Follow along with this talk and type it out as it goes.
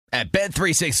At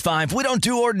Bet365, we don't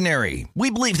do ordinary. We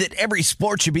believe that every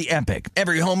sport should be epic.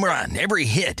 Every home run, every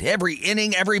hit, every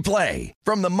inning, every play.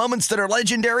 From the moments that are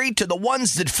legendary to the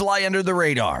ones that fly under the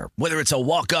radar. Whether it's a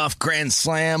walk-off grand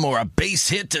slam or a base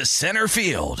hit to center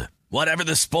field. Whatever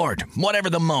the sport, whatever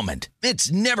the moment.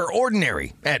 It's never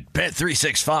ordinary at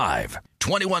Bet365.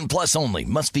 21 plus only.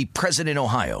 Must be present in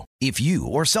Ohio. If you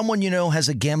or someone you know has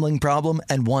a gambling problem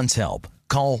and wants help,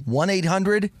 call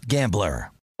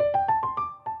 1-800-GAMBLER.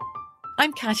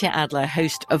 I'm Katya Adler,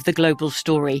 host of The Global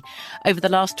Story. Over the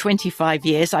last 25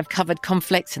 years, I've covered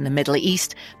conflicts in the Middle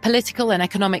East, political and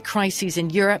economic crises in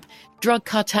Europe, drug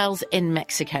cartels in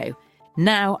Mexico.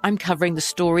 Now I'm covering the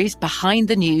stories behind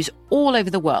the news all over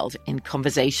the world in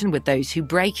conversation with those who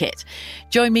break it.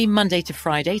 Join me Monday to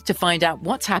Friday to find out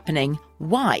what's happening,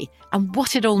 why, and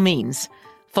what it all means.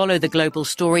 Follow The Global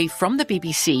Story from the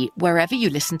BBC wherever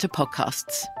you listen to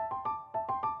podcasts.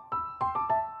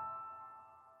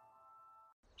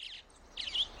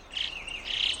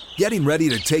 Getting ready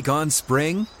to take on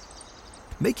spring?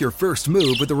 Make your first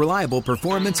move with the reliable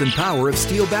performance and power of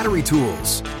Steel battery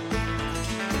tools.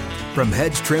 From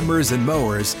hedge trimmers and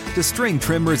mowers to string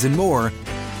trimmers and more,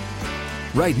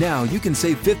 right now you can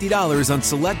save $50 on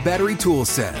select battery tool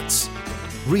sets.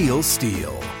 Real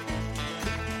Steel.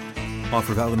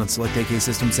 Offer valid on select AK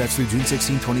system sets through June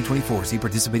 16, 2024. See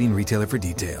participating retailer for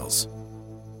details.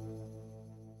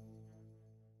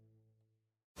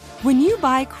 When you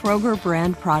buy Kroger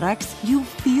brand products, you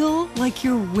feel like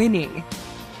you're winning.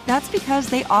 That's because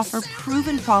they offer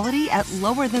proven quality at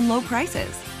lower than low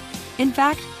prices. In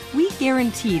fact, we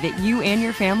guarantee that you and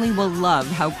your family will love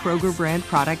how Kroger brand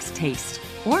products taste,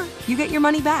 or you get your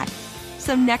money back.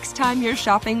 So next time you're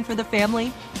shopping for the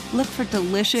family, look for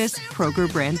delicious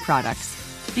Kroger brand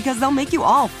products, because they'll make you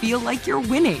all feel like you're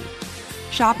winning.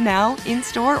 Shop now,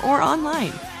 in-store, or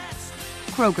online.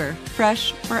 Kroger,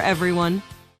 fresh for everyone.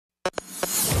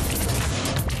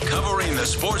 Covering the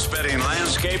sports betting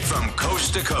landscape from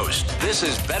coast to coast. This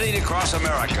is Betting Across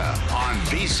America on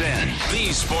VSiN,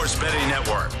 the Sports Betting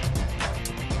Network.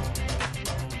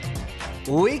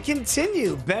 We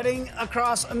continue Betting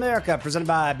Across America, presented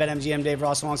by BetMGM. Dave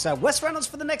Ross alongside Wes Reynolds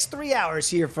for the next 3 hours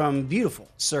here from beautiful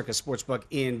Circus Sportsbook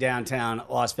in downtown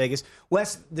Las Vegas.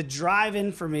 Wes, the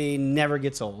drive-in for me never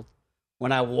gets old.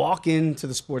 When I walk into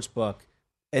the sportsbook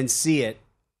and see it,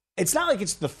 it's not like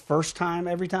it's the first time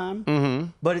every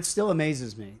time, but it still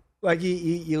amazes me. Like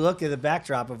you look at the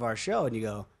backdrop of our show and you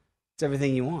go, it's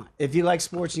everything you want. If you like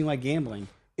sports and you like gambling,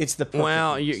 it's the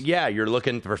perfect you're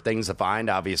looking for things to find,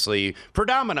 obviously,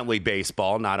 predominantly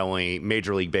baseball, not only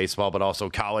Major League Baseball, but also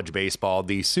college baseball.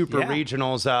 The Super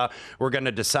Regionals, we're going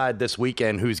to decide this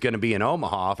weekend who's going to be in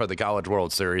Omaha for the College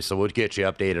World Series, so we'll get you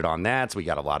updated on that. So we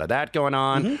got a lot of that going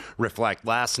on. Reflect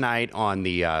last night on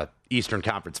the Eastern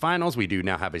Conference Finals. We do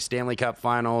now have a Stanley Cup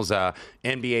Finals,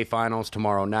 NBA Finals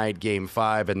tomorrow night, Game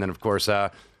 5, and then, of course,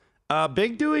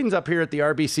 big doings up here at the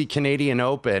RBC Canadian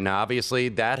Open. Obviously,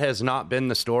 that has not been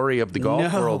the story of the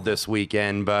golf world this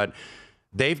weekend, but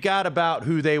they've got about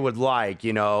who they would like.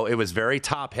 You know, it was very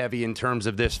top-heavy in terms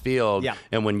of this field. Yeah.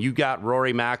 And when you got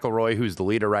Rory McIlroy, who's the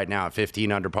leader right now at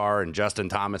 15 under par, and Justin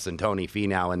Thomas and Tony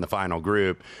Finau in the final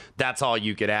group, that's all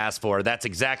you could ask for. That's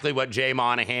exactly what Jay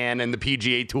Monahan and the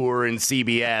PGA Tour and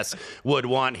CBS would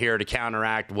want here to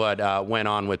counteract what went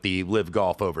on with the Live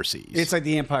Golf Overseas. It's like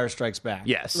the Empire Strikes Back.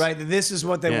 Yes. Right? This is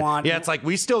what they want. Yeah, it's like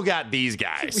we still got these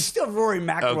guys. We still have Rory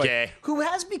McIlroy, who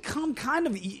has become kind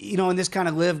of, in this kind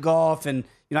of Live Golf and,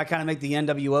 I kind of make the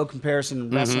NWO comparison in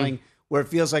wrestling, where it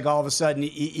feels like all of a sudden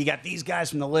you got these guys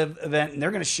from the Live event, and they're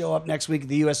going to show up next week at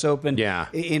the U.S. Open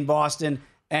in Boston.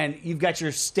 And you've got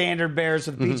your standard bearers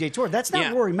of the PGA Tour. That's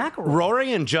not Rory McIlroy.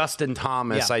 Rory and Justin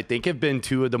Thomas, I think, have been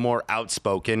two of the more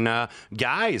outspoken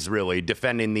guys, really,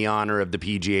 defending the honor of the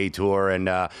PGA Tour and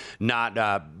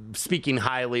not speaking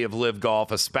highly of Live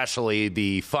Golf, especially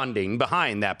the funding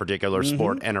behind that particular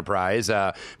sport enterprise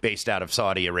based out of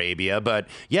Saudi Arabia. But,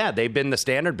 yeah, they've been the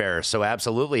standard bearers, so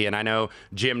absolutely. And I know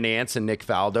Jim Nantz and Nick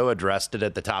Faldo addressed it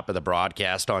at the top of the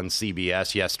broadcast on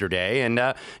CBS yesterday. And,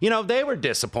 they were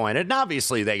disappointed. And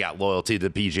obviously, they got loyalty to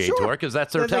the PGA Tour because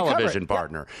that's their television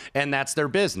partner and that's their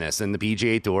business, and the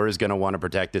PGA Tour is going to want to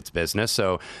protect its business.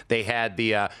 So they had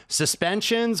the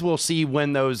suspensions. We'll see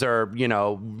when those are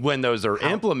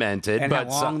implemented. implemented. And but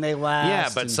how long they last. Yeah,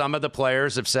 but some of the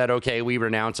players have said, okay, we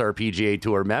renounce our PGA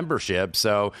Tour membership.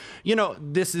 So,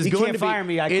 this is going to be... fire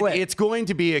me, I quit. It's going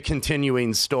to be a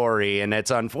continuing story, and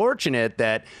it's unfortunate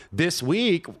that this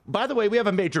week... By the way, we have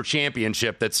a major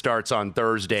championship that starts on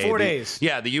Thursday. 4 days.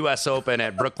 Yeah, the U.S. Open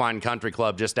at Brookline Country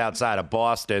Club just outside of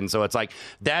Boston. So it's like,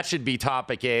 that should be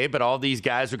topic A, but all these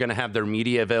guys are going to have their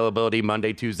media availability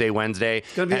Monday, Tuesday, Wednesday.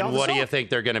 And what do you think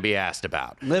they're going to be asked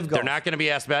about? Live golf. They're not going to be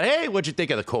asked about, hey, what'd you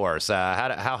think of the course?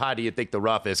 How high do you think the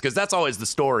rough is? Because that's always the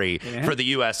story for the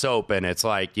U.S. Open. It's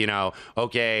like,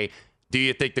 okay, do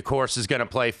you think the course is going to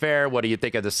play fair? What do you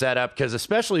think of the setup? Because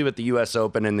especially with the U.S.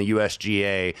 Open and the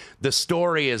USGA, the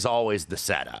story is always the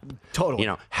setup. Totally.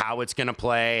 How it's going to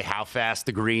play, how fast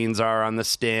the greens are on the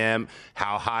stem,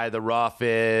 how high the rough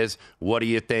is. What do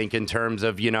you think in terms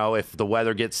of, if the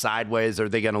weather gets sideways, are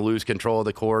they going to lose control of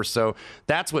the course? So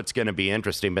that's what's going to be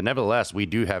interesting. But nevertheless, we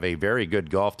do have a very good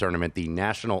golf tournament, the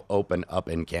National Open up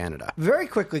in Canada. Very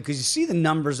quickly, because you see the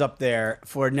numbers up there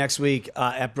for next week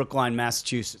at Brookline,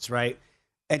 Massachusetts, right?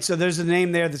 And so there's a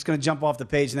name there that's going to jump off the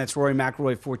page, and that's Rory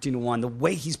McIlroy, 14-1. The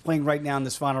way he's playing right now in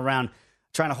this final round,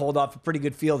 trying to hold off a pretty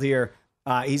good field here.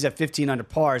 He's at 15 under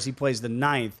par as he plays the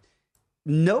 9th.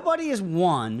 Nobody has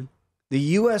won the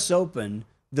U.S. Open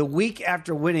the week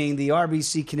after winning the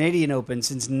RBC Canadian Open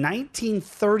since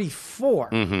 1934.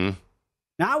 Mm-hmm.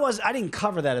 Now, I didn't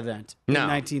cover that event in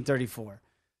 1934.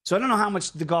 So I don't know how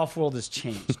much the golf world has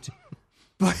changed.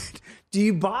 But do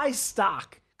you buy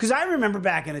stock? Because I remember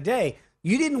back in the day,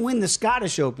 you didn't win the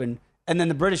Scottish Open and then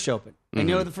the British Open. And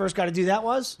you know who the first guy to do that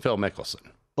was? Phil Mickelson.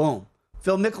 Boom.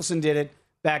 Phil Mickelson did it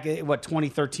back in,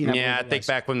 2013? I think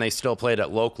back when they still played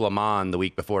at Loch Lomond the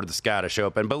week before the Scottish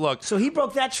Open. But look. So he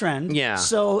broke that trend. Yeah.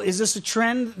 So is this a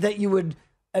trend that you would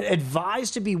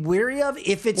advise to be wary of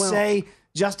if it's, say,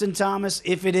 Justin Thomas,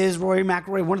 if it is Rory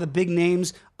McIlroy, one of the big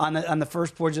names on the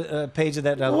first page of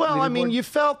that leaderboard? You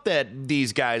felt that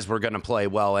these guys were going to play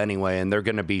well anyway, and they're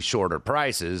going to be shorter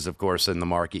prices. Of course, in the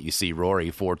market, you see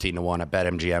Rory 14-1 at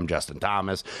BetMGM, Justin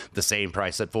Thomas, the same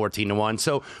price at 14-1.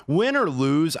 So win or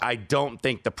lose, I don't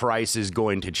think the price is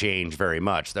going to change very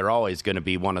much. They're always going to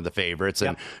be one of the favorites,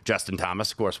 and Justin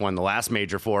Thomas, of course, won the last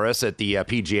major for us at the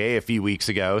PGA a few weeks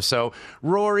ago. So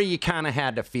Rory, you kind of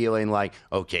had the feeling like,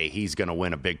 okay, he's going to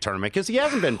win a big tournament because he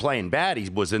hasn't been playing bad. He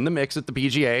was in the mix at the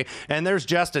PGA. And there's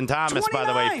Justin Thomas, 29. By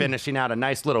the way, finishing out a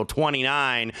nice little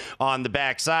 29 on the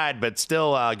backside, but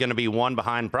still going to be one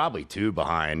behind, probably two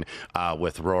behind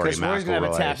with Rory McIlroy. Rory's going to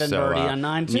have a tap-in birdie on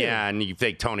 9, too. Yeah, and you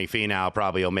think Tony Finau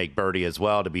probably will make birdie as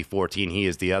well to be 14. He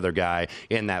is the other guy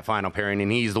in that final pairing,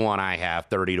 and he's the one I have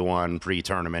 30-1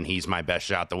 pre-tournament. He's my best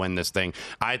shot to win this thing.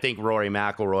 I think Rory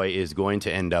McIlroy is going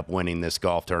to end up winning this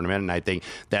golf tournament, and I think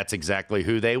that's exactly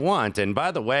who they want. And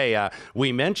by the way,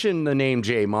 we mentioned the name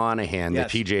Jay Monahan,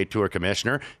 the PGA Tour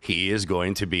commissioner. He is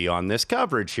going to be on this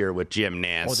coverage here with Jim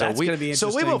Nance. That's going to be interesting.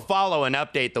 So we will follow and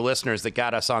update the listeners that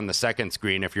got us on the second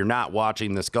screen. If you're not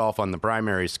watching this golf on the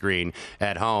primary screen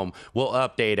at home, we'll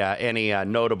update any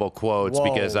notable quotes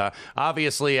because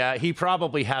obviously he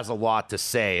probably has a lot to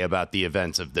say about the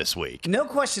events of this week. No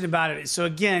question about it. So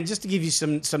again, just to give you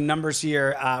some numbers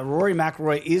here, Rory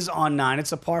McIlroy is on 9.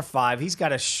 It's a par 5. He's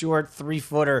got a short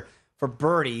 3-footer for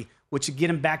birdie, which would get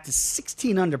him back to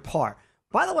 16 under par.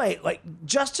 By the way, like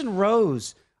Justin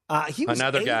Rose, he was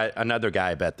another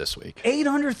guy I bet this week. 8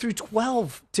 under through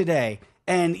 12 today.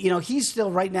 And, he's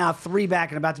still right now 3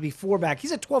 back and about to be 4 back.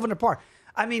 He's at 12 under par.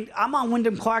 I mean, I'm on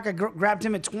Wyndham Clark. I grabbed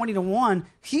him at 20-1.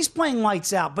 He's playing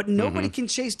lights out, but nobody can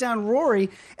chase down Rory.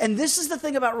 And this is the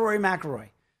thing about Rory McIlroy.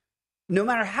 No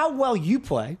matter how well you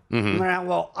play, no matter how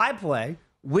well I play,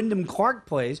 Wyndham Clark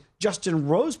plays, Justin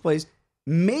Rose plays,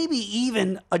 maybe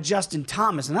even a Justin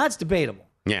Thomas, and that's debatable.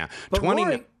 Yeah, but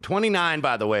 29,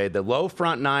 by the way, the low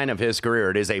front 9 of his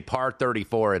career. It is a par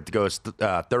 34. It goes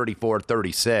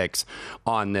 34-36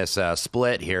 on this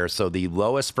split here. So the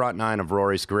lowest front 9 of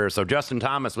Rory's career. So Justin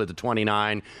Thomas with the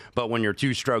 29, but when you're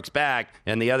 2 strokes back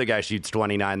and the other guy shoots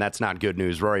 29, that's not good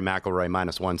news. Rory McIlroy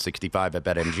minus 165 at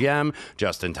BetMGM.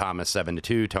 Justin Thomas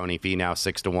 7-2. Tony Finau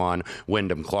 6-1.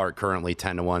 Wyndham Clark currently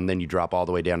 10-1. Then you drop all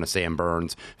the way down to Sam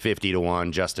Burns 50-1.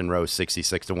 Justin Rose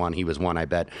 66-1. He was one I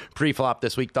bet pre-flop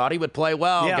this week. Thought he would play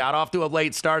well. Yeah. Got off to a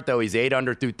late start, though. He's 8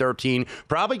 under through 13.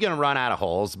 Probably going to run out of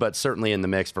holes, but certainly in the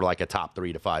mix for like a top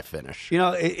 3 to 5 finish.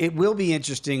 It will be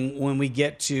interesting when we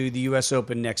get to the U.S.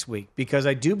 Open next week because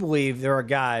I do believe there are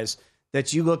guys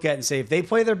that you look at and say, if they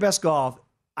play their best golf,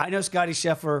 I know Scottie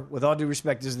Scheffler, with all due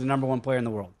respect, is the number 1 player in the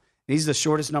world. He's the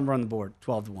shortest number on the board,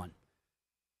 12-1.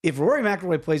 If Rory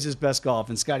McIlroy plays his best golf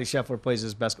and Scottie Scheffler plays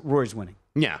his best, Rory's winning.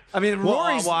 Yeah. I mean,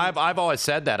 Rory's... I've always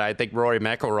said that. I think Rory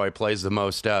McIlroy plays the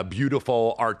most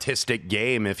beautiful, artistic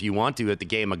game, if you want to, at the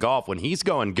game of golf. When he's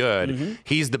going good,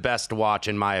 he's the best to watch,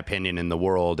 in my opinion, in the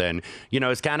world. And,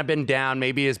 it's kind of been down.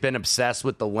 Maybe he's been obsessed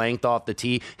with the length off the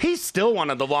tee. He's still one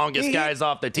of the longest guys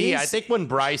off the tee. I think when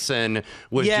Bryson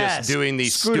was just doing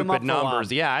these stupid numbers,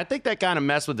 I think that kind of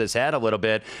messed with his head a little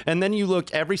bit. And then you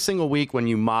look every single week when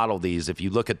you model these, if you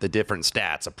look at the different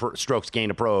stats, strokes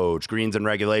gained approach, greens and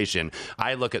regulation,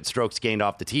 I look at strokes gained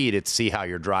off the tee to see how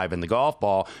you're driving the golf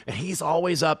ball, and he's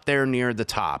always up there near the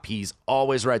top. He's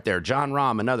always right there. Jon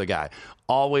Rahm, another guy,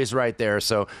 always right there.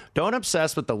 So don't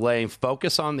obsess with the length.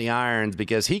 Focus on the irons,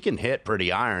 because he can hit pretty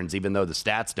irons, even though the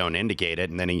stats don't indicate it.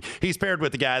 And then he's paired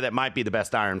with the guy that might be the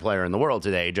best iron player in the world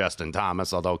today, Justin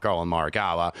Thomas, although Colin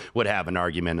Morikawa would have an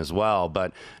argument as well.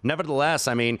 But nevertheless,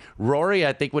 I mean, Rory,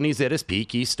 I think when he's at his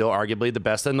peak, he's still arguably the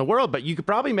best in the world. But you could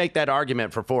probably make that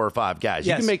argument for 4 or 5 guys.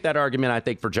 You can make that argument, I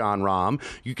think, for Jon Rahm.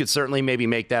 You could certainly maybe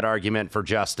make that argument for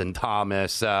Justin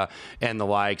Thomas and the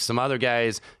like. Some other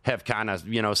guys have kind of,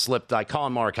 slipped. Like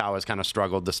Colin Morikawa has kind of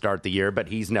struggled to start the year, but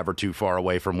he's never too far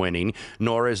away from winning.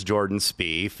 Nor is Jordan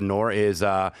Spieth. Nor is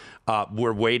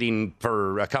we're waiting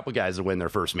for a couple guys to win their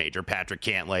first major. Patrick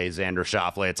Cantlay, Xander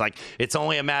Schauffele. It's like it's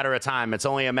only a matter of time. It's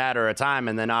only a matter of time,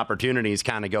 and then opportunities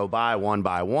kind of go by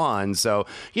one. So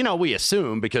we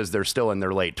assume, because they're still in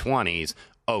their late 20s.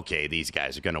 Okay, these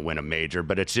guys are going to win a major,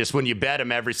 but it's just when you bet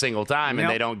them every single time and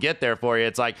they don't get there for you,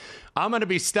 it's like, I'm going to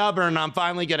be stubborn. I'm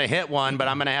finally going to hit one, but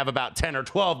I'm going to have about 10 or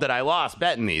 12 that I lost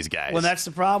betting these guys. Well, that's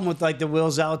the problem with like the Will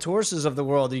Zalatorses of the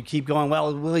world. You keep going,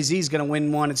 well, Willie Z's going to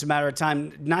win one. It's a matter of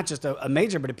time, not just a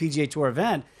major, but a PGA Tour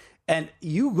event. And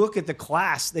you look at the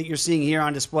class that you're seeing here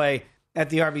on display at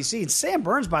the RBC. And Sam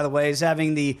Burns, by the way, is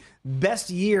having the best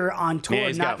year on tour. Yeah,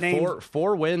 he's got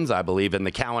four wins, I believe, in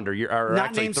the calendar year. Or not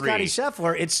actually named 3. Scotty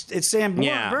Scheffler. It's Sam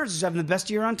Burns who's having the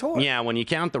best year on tour. Yeah, when you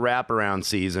count the wraparound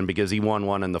season, because he won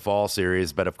one in the fall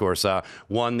series, but of course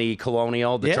won the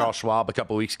Colonial, the Charles Schwab a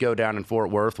couple weeks ago down in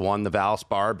Fort Worth, won the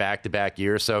Valspar back-to-back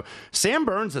years. So Sam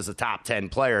Burns is a top 10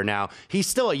 player. Now, he's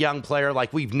still a young player.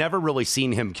 Like, we've never really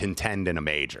seen him contend in a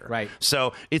major. Right.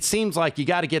 So it seems like you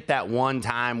got to get that one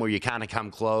time where you kind of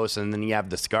come close, and then you have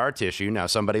the scar tissue. Now,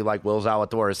 somebody like Will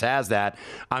Zalatoris has that.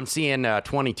 I'm seeing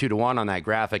 22-1 on that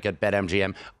graphic at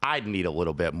BetMGM. I'd need a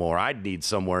little bit more. I'd need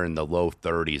somewhere in the low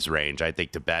 30s range, I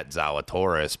think, to bet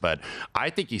Zalatoris. But I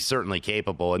think he's certainly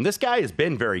capable. And this guy has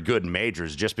been very good in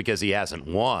majors. Just because he hasn't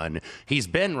won, he's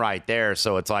been right there.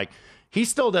 So it's like, he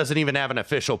still doesn't even have an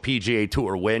official PGA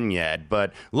Tour win yet.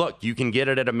 But look, you can get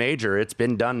it at a major. It's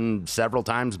been done several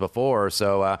times before.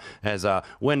 So as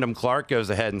Wyndham Clark goes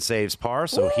ahead and saves par,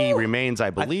 so he remains, I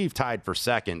believe, tied for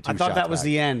second. I thought that was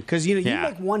the end. Because, you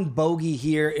make one bogey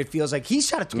here, it feels like he's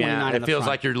shot a 29 Yeah, it feels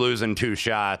like you're losing 2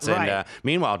 shots. Right. And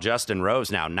meanwhile, Justin Rose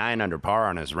now 9 under par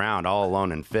on his round, all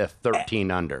alone in 5th,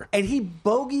 13 under. And he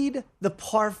bogeyed the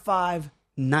par 5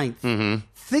 ninth.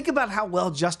 Think about how well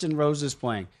Justin Rose is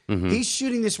playing. He's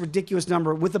shooting this ridiculous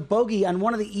number with a bogey on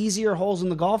one of the easier holes in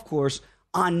the golf course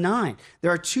on 9.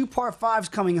 There are 2 par 5s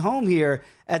coming home here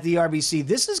at the RBC.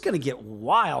 This is going to get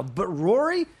wild. But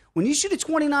Rory, when you shoot a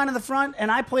 29 in the front, and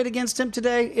I played against him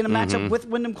today in a matchup with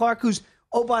Wyndham Clark, who's,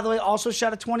 by the way, also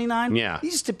shot a 29, you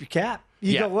just tip your cap.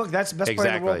 You go, look, that's the best player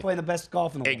in the world playing the best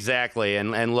golf in the world. Exactly.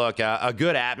 And look, a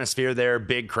good atmosphere there,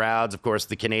 big crowds. Of course,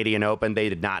 the Canadian Open, they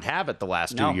did not have it the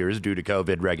last 2 years due to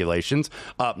COVID regulations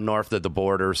up north of the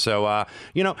border. So,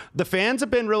 the fans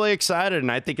have been really excited,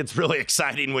 and I think it's really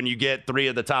exciting when you get 3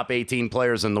 of the top 18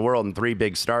 players in the world and 3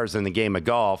 big stars in the game of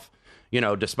golf.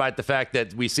 Despite the fact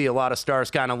that we see a lot of stars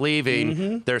kind of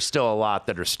leaving, there's still a lot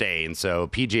that are staying. So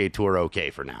PGA Tour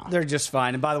okay for now. They're just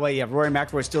fine. And by the way, Rory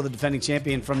McIlroy is still the defending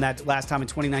champion from that last time in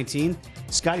 2019.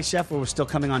 Scotty Scheffler was still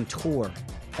coming on tour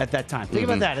at that time. Think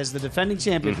about that as the defending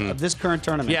champion of this current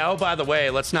tournament. Yeah, by the way,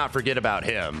 let's not forget about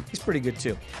him. He's pretty good,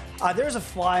 too. There's a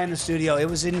fly in the studio. It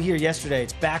was in here yesterday.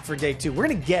 It's back for day 2. We're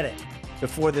going to get it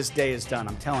before this day is done,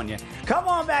 I'm telling you. Come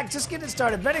on back. Just get it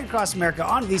started. Betting Across America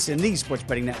on VSiN, the Sports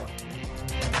Betting Network.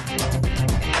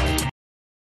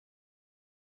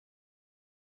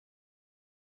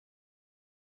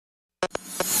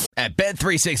 At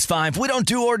Bet365, we don't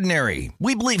do ordinary.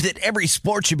 We believe that every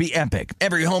sport should be epic.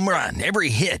 Every home run, every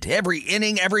hit, every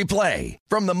inning, every play.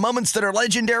 From the moments that are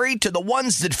legendary to the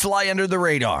ones that fly under the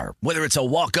radar. Whether it's a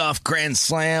walk-off grand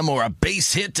slam or a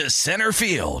base hit to center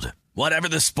field. Whatever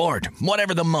the sport,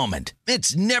 whatever the moment,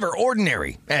 it's never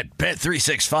ordinary at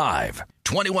Bet365.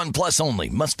 21 plus only.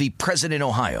 Must be present in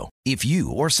Ohio. If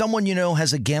you or someone you know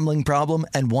has a gambling problem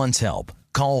and wants help,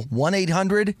 call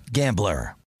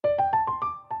 1-800-GAMBLER.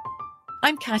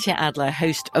 I'm Katya Adler,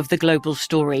 host of The Global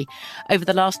Story. Over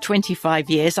the last 25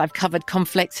 years, I've covered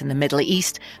conflicts in the Middle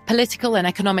East, political and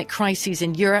economic crises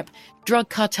in Europe, drug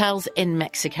cartels in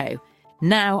Mexico.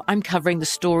 Now I'm covering the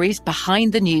stories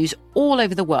behind the news all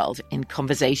over the world in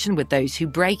conversation with those who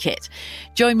break it.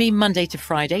 Join me Monday to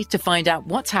Friday to find out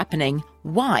what's happening,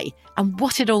 why, and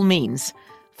what it all means.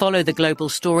 Follow The Global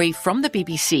Story from the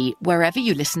BBC wherever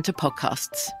you listen to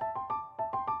podcasts.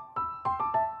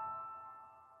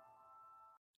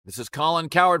 This is Colin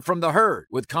Cowherd from The Herd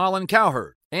with Colin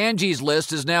Cowherd. Angie's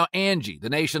List is now Angie, the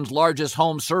nation's largest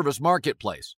home service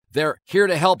marketplace. They're here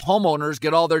to help homeowners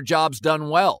get all their jobs done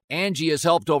well. Angie has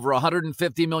helped over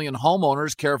 150 million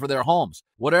homeowners care for their homes.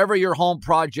 Whatever your home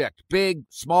project, big,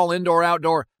 small, indoor,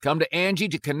 outdoor, come to Angie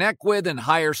to connect with and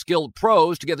hire skilled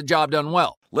pros to get the job done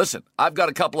well. Listen, I've got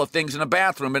a couple of things in a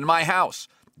bathroom in my house.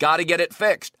 Got to get it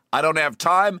fixed. I don't have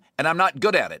time, and I'm not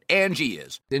good at it. Angie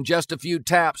is. In just a few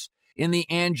taps, in the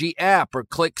Angie app or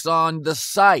clicks on the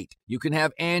site, you can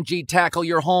have Angie tackle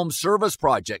your home service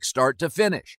project start to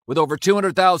finish. With over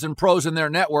 200,000 pros in their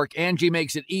network, Angie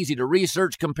makes it easy to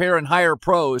research, compare, and hire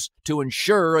pros to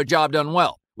ensure a job done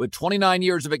well. With 29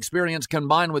 years of experience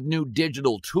combined with new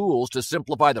digital tools to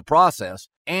simplify the process,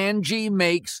 Angie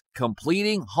makes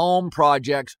completing home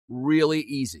projects really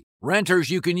easy. Renters,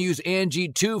 you can use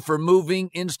Angie too for moving,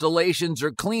 installations,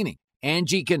 or cleaning.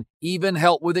 Angie can even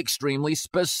help with extremely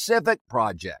specific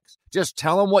projects. Just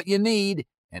tell them what you need,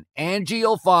 and Angie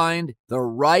will find the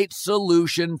right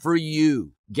solution for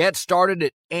you. Get started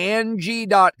at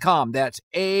Angie.com. That's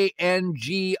ANGI.com,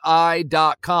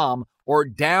 or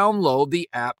download the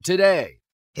app today.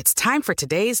 It's time for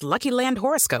today's Lucky Land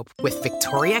horoscope with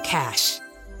Victoria Cash.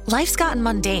 Life's gotten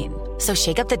mundane, so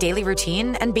shake up the daily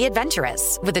routine and be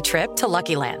adventurous with a trip to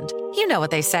Lucky Land. You know what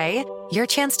they say, your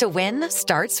chance to win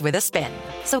starts with a spin.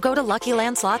 So go to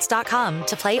LuckyLandSlots.com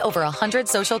to play over 100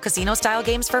 social casino-style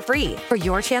games for free for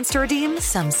your chance to redeem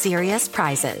some serious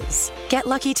prizes. Get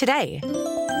lucky today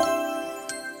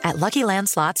at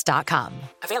LuckyLandSlots.com.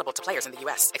 Available to players in the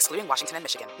U.S., excluding Washington and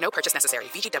Michigan. No purchase necessary.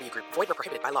 VGW Group. Void where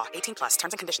prohibited by law. 18+.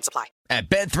 Terms and conditions apply. At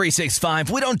Bet365,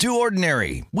 we don't do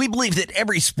ordinary. We believe that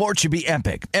every sport should be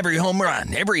epic. Every home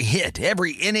run, every hit,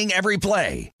 every inning, every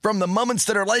play. From the moments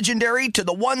that are legendary to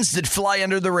the ones that fly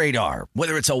under the radar.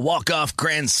 Whether it's a walk-off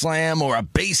grand slam or a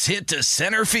base hit to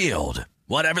center field.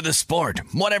 Whatever the sport,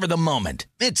 whatever the moment,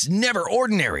 it's never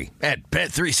ordinary at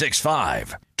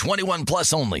Bet365. 21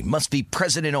 plus only. Must be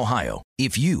present in Ohio.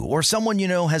 If you or someone you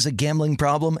know has a gambling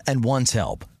problem and wants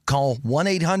help, call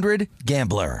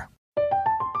 1-800-GAMBLER.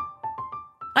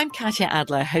 I'm Katya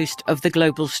Adler, host of The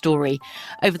Global Story.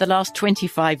 Over the last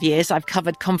 25 years, I've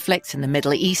covered conflicts in the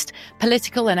Middle East,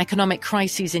 political and economic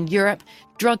crises in Europe,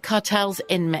 drug cartels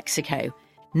in Mexico.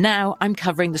 Now I'm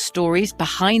covering the stories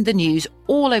behind the news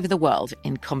all over the world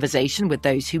in conversation with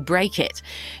those who break it.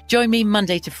 Join me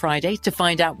Monday to Friday to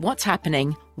find out what's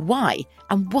happening, why,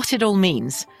 and what it all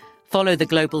means. Follow The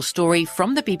Global Story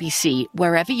from the BBC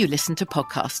wherever you listen to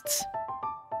podcasts.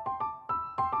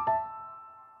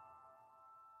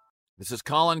 This is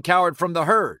Colin Cowherd from The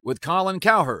Herd with Colin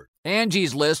Cowherd.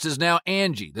 Angie's List is now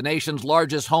Angie, the nation's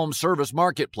largest home service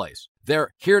marketplace.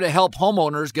 They're here to help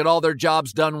homeowners get all their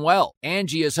jobs done well.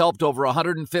 Angie has helped over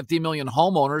 150 million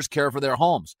homeowners care for their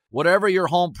homes. Whatever your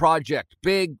home project,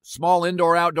 big, small,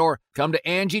 indoor, outdoor, come to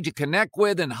Angie to connect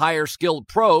with and hire skilled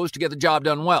pros to get the job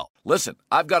done well. Listen,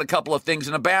 I've got a couple of things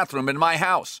in a bathroom in my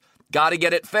house. Got to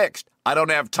get it fixed. I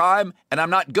don't have time, and I'm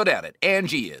not good at it.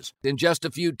 Angie is. In just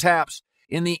a few taps,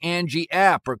 in the Angie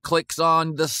app or clicks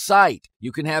on the site,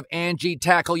 you can have Angie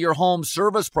tackle your home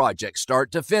service project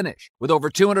start to finish. With over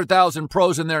 200,000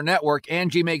 pros in their network,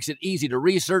 Angie makes it easy to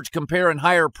research, compare, and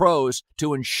hire pros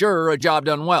to ensure a job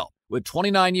done well. With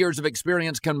 29 years of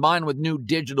experience combined with new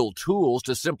digital tools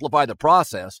to simplify the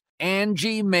process,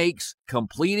 Angie makes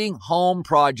completing home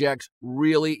projects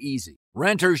really easy.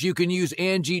 Renters, you can use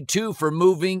Angie too for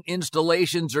moving,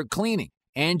 installations, or cleaning.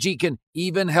 Angie can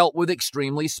even help with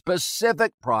extremely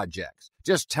specific projects.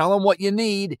 Just tell them what you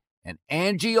need, and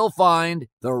Angie will find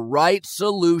the right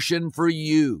solution for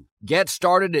you. Get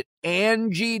started at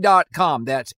Angie.com.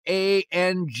 That's ANGI.com,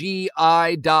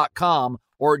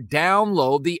 or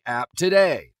download the app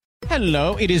today.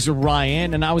 Hello, it is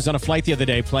Ryan, and I was on a flight the other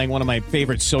day playing one of my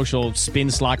favorite social spin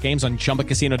slot games on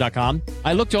ChumbaCasino.com.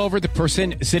 I looked over at the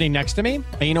person sitting next to me,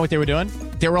 and you know what they were doing?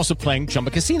 They were also playing Chumba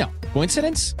Casino.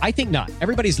 Coincidence? I think not.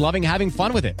 Everybody's loving having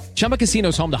fun with it. Chumba Casino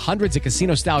is home to hundreds of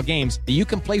casino-style games that you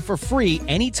can play for free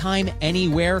anytime,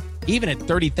 anywhere, even at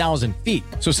 30,000 feet.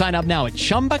 So sign up now at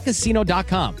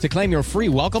ChumbaCasino.com to claim your free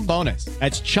welcome bonus.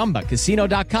 That's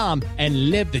ChumbaCasino.com and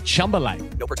live the Chumba life.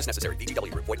 No purchase necessary.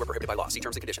 VGW Group. Void where prohibited by law. See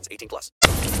terms and conditions. 18+.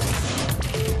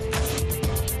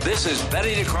 This is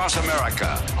Betting Across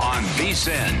America on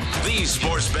VSiN, the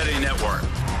Sports Betting Network.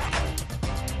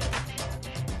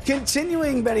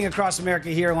 Continuing Betting Across America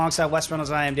here alongside Wes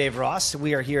Reynolds, I am Dave Ross.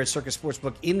 We are here at Circus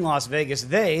Sportsbook in Las Vegas.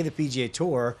 They, the PGA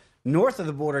Tour, north of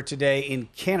the border today in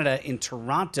Canada, in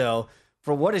Toronto,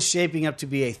 for what is shaping up to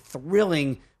be a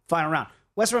thrilling final round.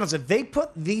 Wes Reynolds, if they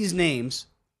put these names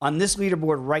on this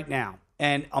leaderboard right now,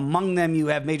 and among them you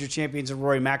have major champions of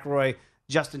Rory McIlroy,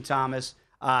 Justin Thomas,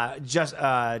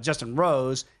 Justin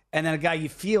Rose, and then a guy you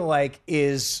feel like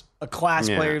is a class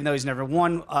player, even though he's never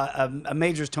won a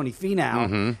major, is Tony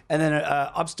Finau, and then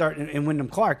upstart in Wyndham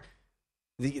Clark.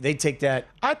 They take that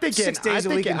 6 days a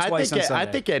week and twice on Sunday.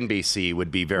 I think NBC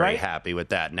would be very happy with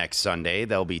that next Sunday.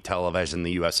 They'll be televising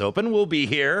the U.S. Open. We'll be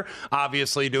here,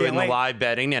 obviously, doing the live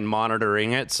betting and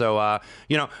monitoring it. So,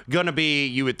 going to be,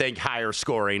 you would think, higher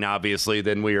scoring, obviously,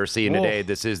 than we are seeing today.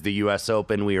 This is the U.S.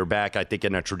 Open. We are back, I think,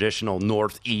 in a traditional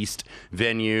Northeast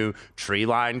venue, tree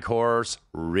line course,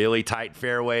 really tight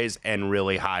fairways, and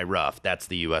really high rough. That's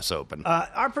the U.S. Open.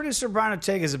 Our producer, Brian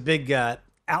Ortega, is a big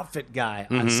outfit guy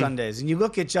on Sundays. And you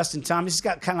look at Justin Thomas, he's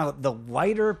got kind of the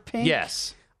lighter pink.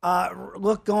 Yes.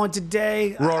 Look going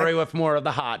today. Rory with more of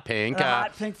the hot pink.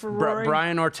 Hot pink for Rory.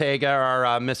 Brian Ortega, our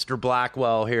Mr.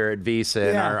 Blackwell here at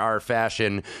VSiN, our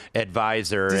fashion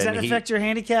advisor. Does that affect your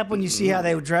handicap when you see how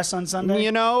they would dress on Sunday?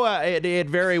 It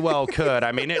very well could.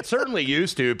 I mean, it certainly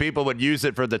used to. People would use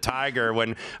it for the Tiger.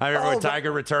 When I remember when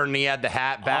Tiger returned and he had the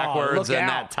hat backwards and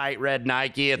that tight red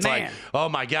Nike. It's like, oh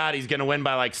my God, he's going to win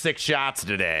by like 6 shots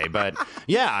today. But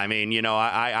yeah, I mean,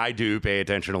 I do pay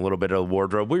attention a little bit to the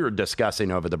wardrobe. We were discussing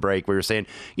over the break, we were saying,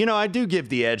 I do give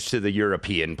the edge to the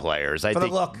European players. I think,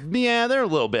 the look. Yeah, they're a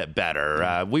little bit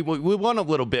better. We want a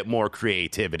little bit more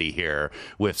creativity here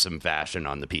with some fashion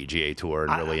on the PGA Tour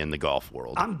and really in the golf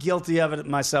world. I'm guilty of it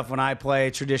myself when I play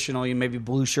traditional, maybe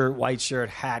blue shirt, white shirt,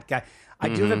 hat guy. I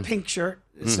do have a pink shirt,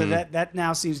 so that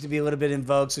now seems to be a little bit in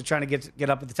vogue, so trying to get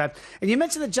up at the time. And you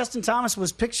mentioned that Justin Thomas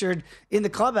was pictured in the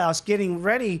clubhouse getting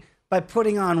ready by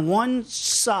putting on one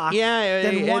sock,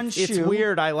 then one shoe. It's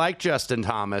weird. I like Justin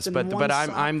Thomas, but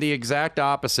I'm the exact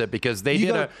opposite because they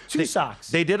did two socks.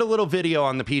 They did a little video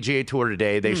on the PGA Tour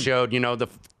today. They showed, the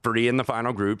 3 in the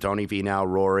final group: Tony Finau,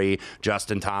 Rory,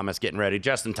 Justin Thomas getting ready.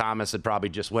 Justin Thomas had probably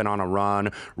just went on a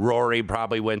run. Rory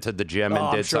probably went to the gym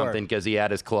and did something because he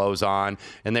had his clothes on.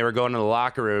 And they were going to the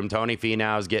locker room. Tony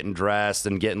Finau's getting dressed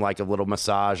and getting like a little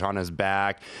massage on his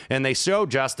back. And they show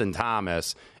Justin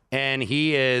Thomas. And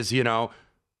he is,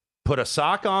 put a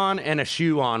sock on and a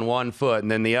shoe on one foot, and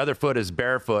then the other foot is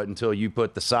barefoot until you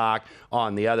put the sock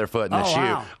on the other foot and the shoe.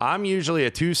 Wow. I'm usually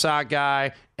a 2-sock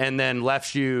guy, and then left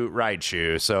shoe, right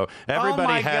shoe. So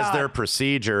everybody has their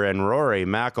procedure, and Rory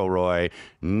McIlroy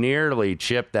nearly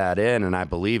chipped that in, and I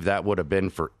believe that would have been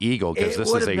for eagle because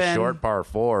this is a short par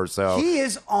 4. So he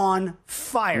is on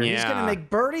fire. Yeah. He's going to make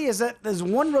birdie. There's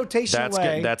one rotation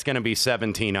away. That's going to be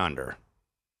 17 under.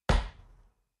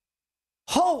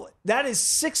 Oh, that is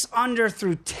 6 under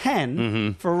through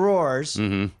 10 for Roars.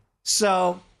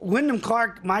 So Wyndham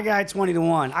Clark, my guy,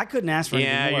 20-1. I couldn't ask for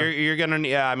anything more. You're gonna.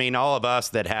 Yeah, I mean, all of us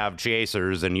that have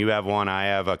chasers, and you have one. I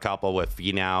have a couple with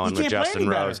Finau and with Justin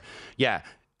Rose. Yeah.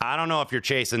 I don't know if you're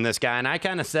chasing this guy. And I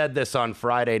kind of said this on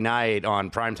Friday night on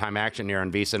Primetime Action here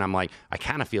on VSiN. I'm like, I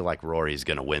kind of feel like Rory's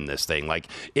going to win this thing. Like,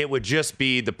 it would just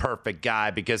be the perfect guy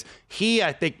because he,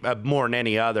 I think, more than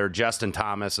any other, Justin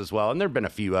Thomas as well, and there have been a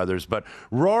few others, but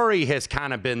Rory has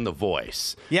kind of been the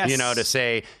voice. Yes. To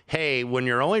say, hey, when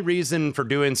your only reason for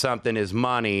doing something is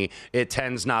money, it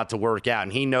tends not to work out.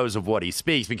 And he knows of what he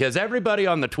speaks because everybody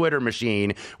on the Twitter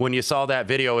machine, when you saw that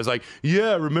video, was like,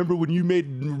 yeah, remember when you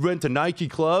went to Nike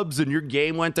Club? And your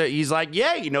game went to, he's like,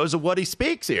 yeah, he knows of what he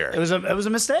speaks here. It was a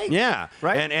mistake. Yeah.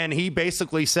 Right. And he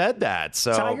basically said that.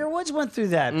 So Tiger Woods went through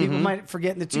that. People might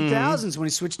forget in the 2000s when he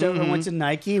switched over and went to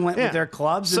Nike, went with their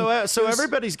clubs. So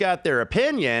everybody's got their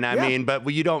opinion. I mean, but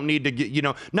you don't need to get,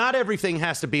 not everything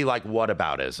has to be like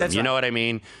whataboutism. That's you know what I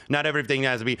mean? Not everything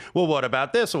has to be, well, what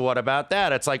about this or what about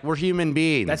that? It's like, we're human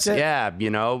beings. That's it. Yeah.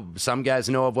 Some guys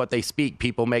know of what they speak.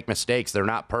 People make mistakes. They're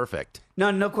not perfect.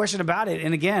 No question about it.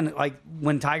 And again, like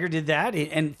when Tiger did that,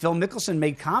 and Phil Mickelson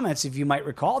made comments, if you might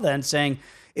recall then, saying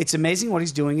it's amazing what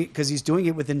he's doing because he's doing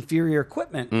it with inferior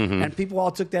equipment. And people all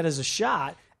took that as a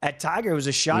shot at Tiger. It was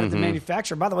a shot at the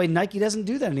manufacturer. By the way, Nike doesn't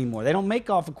do that anymore. They don't make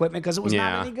golf equipment because it was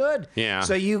not any good. Yeah.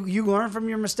 So you learn from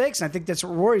your mistakes, and I think that's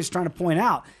what Rory's trying to point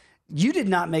out. You did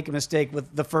not make a mistake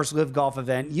with the first Live Golf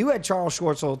event. You had Charles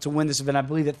Schwartzel to win this event, I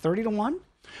believe, at 30-1.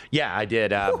 Yeah, I did.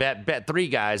 Bet three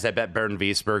guys. I bet Bernd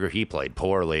Wiesberger. He played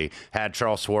poorly. Had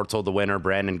Charles Schwartzel the winner.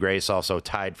 Brandon Grace also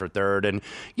tied for third. And,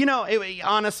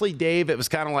 honestly, Dave, it was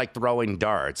kind of like throwing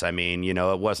darts. I mean,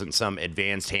 it wasn't some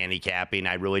advanced handicapping.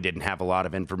 I really didn't have a lot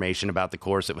of information about the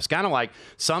course. It was kind of like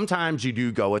sometimes you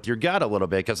do go with your gut a little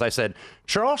bit because I said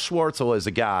Charles Schwartzel is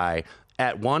a guy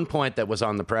at one point that was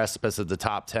on the precipice of the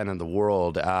top 10 in the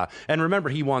world. And remember,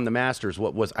 he won the Masters,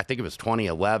 I think it was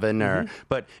 2011.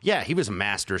 But, yeah, he was a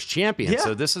Masters champion. Yeah.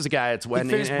 So this is a guy that's when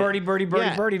he finished birdie to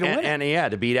win it.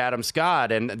 And to beat Adam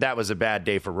Scott. And that was a bad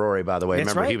day for Rory, by the way.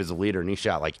 Remember, he was the leader, and he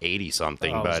shot like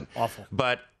 80-something. But awful.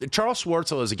 But Charles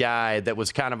Schwartzel is a guy that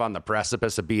was kind of on the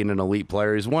precipice of being an elite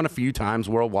player. He's won a few times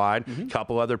worldwide, a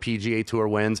couple other PGA Tour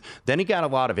wins. Then he got a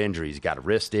lot of injuries. He got a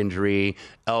wrist injury,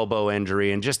 elbow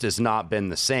injury, and just has not been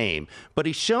the same. But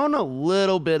he's shown a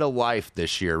little bit of life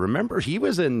this year. Remember, he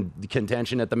was in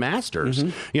contention at the Masters.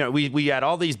 We had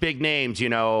all these big names,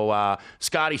 Scotty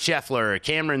Scheffler,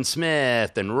 Cameron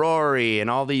Smith, and Rory, and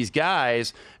all these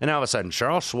guys. And all of a sudden,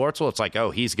 Charles Schwartzel, it's like,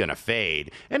 oh, he's going to fade.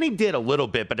 And he did a little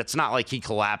bit, but it's not like he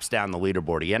collapsed down the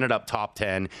leaderboard. He ended up top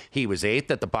 10. He was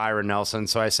 8th at the Byron Nelson.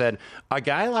 So I said, a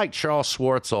guy like Charles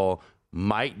Schwartzel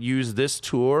might use this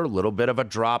tour, a little bit of a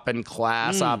drop in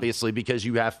class, obviously, because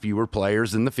you have fewer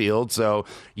players in the field. So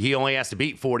he only has to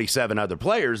beat 47 other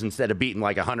players instead of beating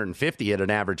like 150 at an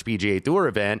average PGA Tour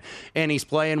event. And he's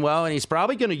playing well, and he's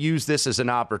probably going to use this as an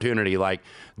opportunity. Like,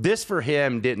 this for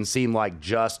him didn't seem like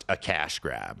just a cash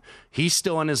grab. He's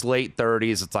still in his late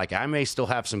 30s. It's like, I may still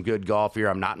have some good golf here.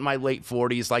 I'm not in my late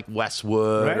 40s like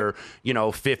Westwood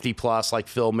or, 50 plus like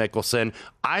Phil Mickelson.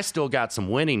 I still got some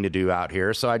winning to do out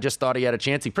here. So I just thought he had a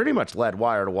chance. He pretty much led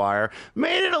wire to wire,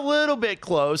 made it a little bit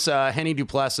close. Henny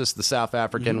Duplessis, the South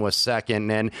African, was second.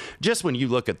 And just when you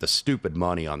look at the stupid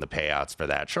money on the payouts for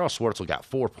that, Charles Schwartzel got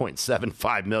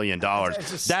 $4.75 million.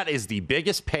 That is the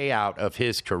biggest payout of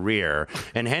his career.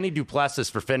 And Henny Duplessis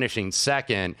for finishing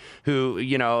second, who,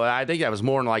 I think that was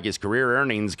more than like his career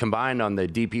earnings combined on the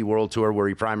DP World Tour where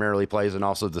he primarily plays and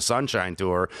also the Sunshine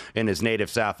Tour in his native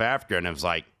South Africa. And it was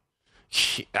like,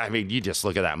 I mean, you just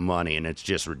look at that money and it's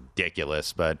just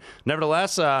ridiculous. But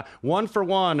nevertheless, 1 for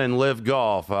 1 in Live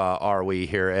Golf are we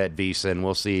here at VSiN.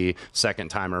 We'll see second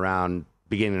time around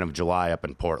beginning of July up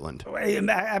in Portland.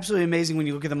 Absolutely amazing when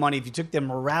you look at the money. If you took the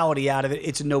morality out of it,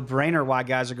 it's a no-brainer why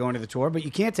guys are going to the tour, but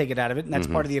you can't take it out of it, and that's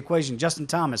part of the equation. Justin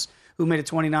Thomas, who made a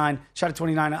 29, shot a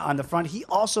 29 on the front, he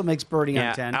also makes birdie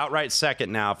on 10. Outright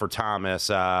second now for Thomas.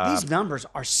 These numbers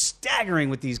are staggering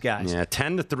with these guys. Yeah,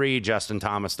 10-3, Justin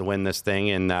Thomas to win this thing.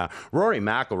 And Rory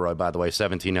McIlroy, by the way,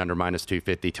 17 under minus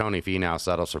 250. Tony Finau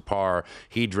settles for par.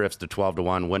 He drifts to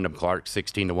 12-1. Wyndham Clark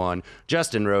 16-1.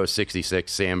 Justin Rose 66.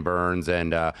 Sam Burns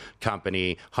and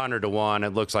company 100-1. It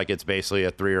looks like it's basically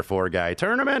a 3 or 4 guy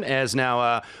tournament. As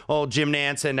now old Jim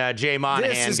Nantz and Jay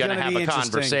Monahan going to have a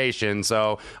conversation.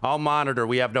 So I'll monitor.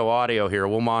 We have no audio here.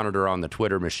 We'll monitor on the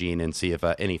Twitter machine and see if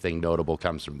anything notable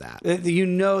comes from that. You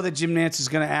know that Jim Nantz is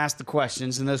going to ask the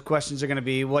questions, and those questions are going to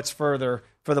be what's further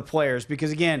for the players.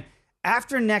 Because, again,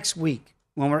 after next week,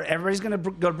 when everybody's going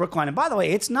to go to Brookline, and by the way,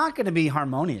 it's not going to be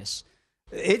harmonious.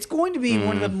 It's going to be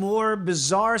one of the more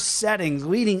bizarre settings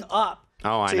leading up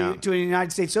to a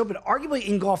United States Open, arguably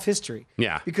in golf history.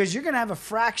 Yeah. Because you're going to have a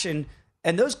fraction,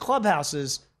 and those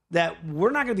clubhouses that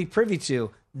we're not going to be privy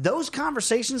to, those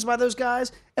conversations by those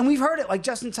guys, and we've heard it, like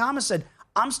Justin Thomas said,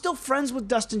 I'm still friends with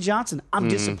Dustin Johnson. I'm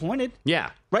disappointed.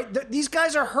 Yeah. Right? These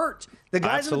guys are hurt. The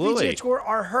guys on the PGA Tour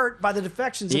are hurt by the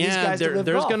defections of these guys that live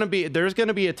golf. There's going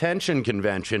to be a tension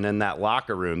convention in that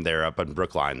locker room there up in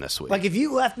Brookline this week. Like if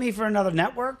you left me for another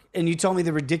network and you told me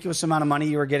the ridiculous amount of money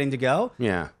you were getting to go,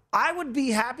 I would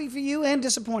be happy for you and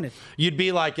disappointed. You'd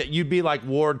be like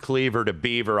Ward Cleaver to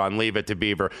Beaver on Leave It to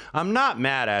Beaver. I'm not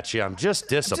mad at you. I'm just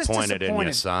disappointed in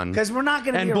you, son. Because we're not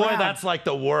going to be around. And boy, that's like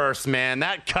the worst, man.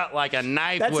 That cut like a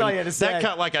knife. That's all you had to say. That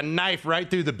cut like a knife right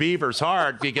through the Beaver's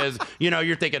heart because,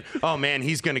 you're thinking, oh, man,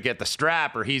 he's going to get the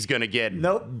strap or he's going to get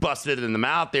busted in the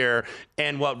mouth there.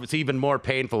 And what was even more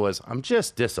painful is I'm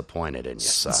just disappointed in you,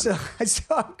 son. So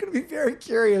I'm going to be very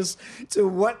curious to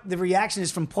what the reaction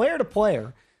is from player to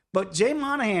player. But Jay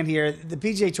Monahan here, the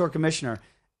PGA Tour commissioner,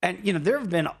 and, there have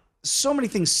been so many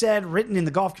things said, written in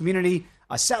the golf community.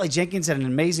 Sally Jenkins had an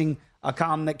amazing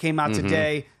column that came out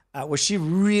today where she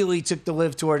really took the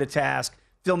Live Tour to task.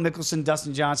 Phil Mickelson,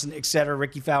 Dustin Johnson, et cetera,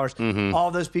 Ricky Fowers,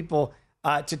 all those people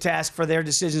to task for their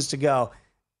decisions to go.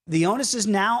 The onus is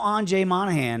now on Jay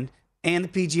Monahan and the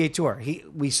PGA Tour.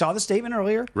 We saw the statement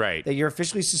earlier, right, that you're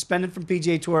officially suspended from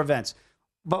PGA Tour events.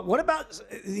 But what about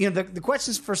the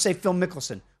questions for, say, Phil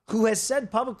Mickelson, who has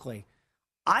said publicly,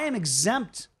 I am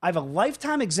exempt. I have a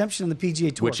lifetime exemption in the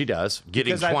PGA Tour. Which he does,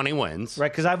 getting 20 wins.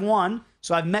 Right, because I've won,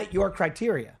 so I've met your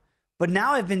criteria. But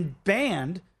now I've been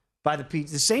banned by the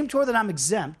same tour that I'm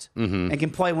exempt and can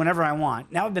play whenever I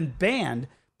want. Now I've been banned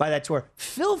by that tour.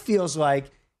 Phil feels like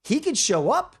he could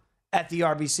show up at the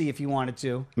RBC if he wanted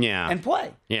to and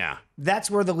play. Yeah.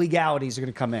 That's where the legalities are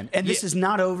going to come in. And this is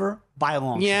not over by a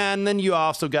long shot. Yeah, and then you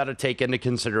also got to take into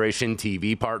consideration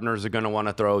TV partners are going to want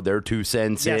to throw their 2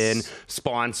 cents in.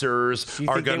 Sponsors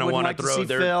are going to want to throw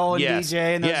their Phil and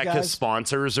DJ and those guys? because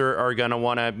sponsors are going to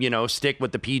want to stick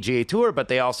with the PGA Tour, but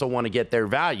they also want to get their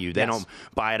value. They don't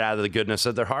buy it out of the goodness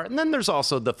of their heart. And then there's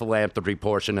also the philanthropy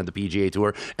portion of the PGA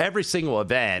Tour. Every single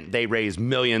event, they raise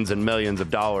millions and millions of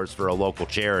dollars for a local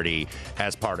charity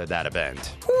as part of that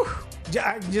event. Whew.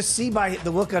 I just see by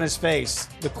the look on his face,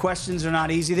 the questions are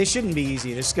not easy. They shouldn't be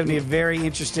easy. This is going to be a very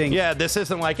interesting... Yeah, this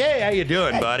isn't like, hey, how you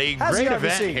doing, buddy? Great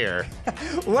event here.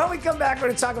 When we come back, we're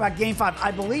going to talk about Game 5.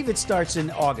 I believe it starts in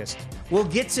August. We'll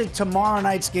get to tomorrow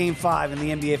night's Game 5 in the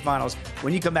NBA Finals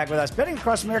when you come back with us. Betting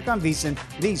Across America on VSiN,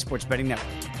 the Sports Betting Network.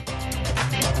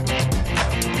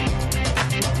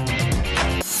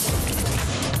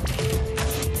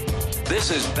 This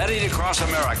is Betting Across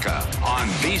America on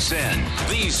VSiN,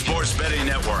 the Sports Betting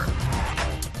Network.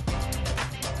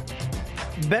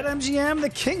 BetMGM, the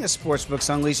king of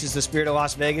sportsbooks, unleashes the spirit of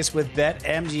Las Vegas with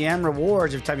BetMGM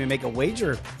rewards. Every time you make a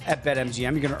wager at BetMGM,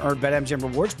 you're going to earn BetMGM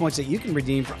rewards points that you can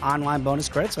redeem for online bonus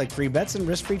credits like free bets and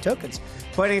risk-free tokens.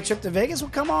 Planning a trip to Vegas? Well,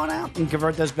 come on out and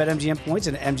convert those BetMGM points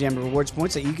into MGM rewards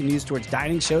points that you can use towards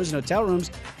dining, shows, and hotel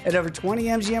rooms at over 20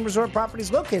 MGM resort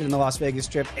properties located in the Las Vegas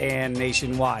Strip and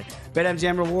nationwide.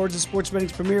 BetMGM Rewards is sports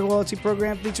betting's premier loyalty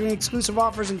program featuring exclusive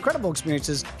offers, incredible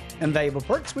experiences, and valuable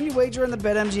perks when you wager in the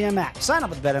BetMGM app. Sign up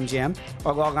with BetMGM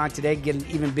or log on today to get an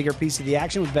even bigger piece of the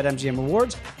action with BetMGM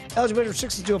Rewards. Eligibility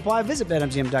restrictions to apply. Visit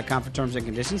BetMGM.com for terms and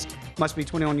conditions. Must be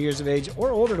 21 years of age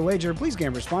or older to wager. Please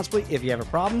gamble responsibly. If you have a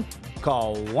problem,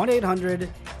 call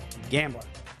 1-800-GAMBLER.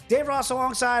 Dave Ross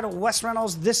alongside Wes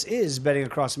Reynolds. This is Betting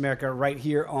Across America right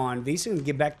here on VSiN. And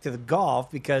get back to the golf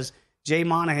because Jay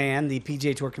Monahan, the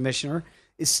PGA Tour commissioner,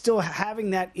 is still having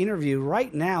that interview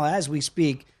right now as we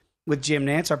speak with Jim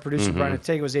Nantz. Our producer, Brian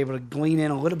Ortega, was able to glean in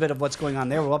a little bit of what's going on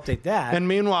there. We'll update that. And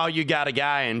meanwhile, you got a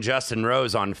guy in Justin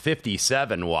Rose on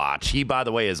 57 watch. He, by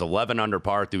the way, is 11 under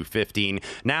par through 15.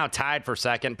 Now tied for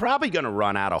second. Probably going to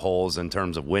run out of holes in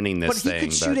terms of winning this thing. But he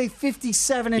could shoot a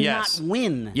 57 and not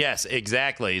win. Yes,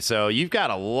 exactly. So you've got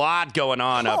a lot going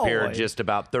on up here just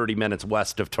about 30 minutes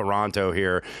west of Toronto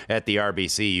here at the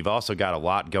RBC. You've also got a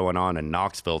lot going on in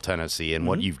Knoxville, Tennessee. And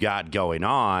what you've got going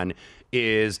on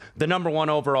is the number 1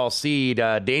 overall seed,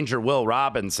 Danger Will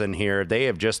Robinson here. They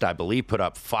have just, I believe, put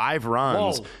up 5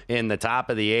 runs in the top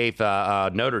of the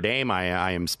 8th. Notre Dame,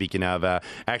 I am speaking of,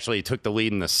 actually took the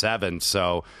lead in the 7th.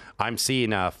 So I'm seeing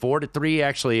 4-3.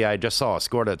 Actually, I just saw a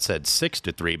score that said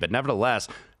 6-3. But nevertheless,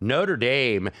 Notre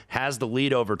Dame has the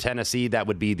lead over Tennessee. That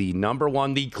would be the number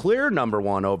 1, the clear number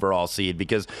 1 overall seed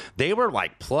because they were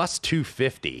like plus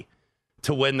 250.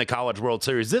 To win the College World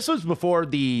Series. This was before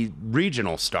the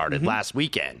regional started last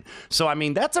weekend. So, I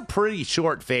mean, that's a pretty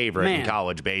short favorite in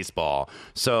college baseball.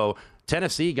 So,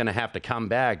 Tennessee going to have to come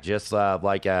back just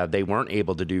like they weren't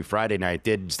able to do Friday night.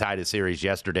 Did tie the series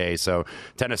yesterday. So,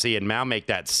 Tennessee and now make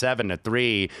that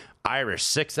 7-3. Irish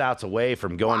 6 outs away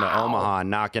from going to Omaha and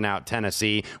knocking out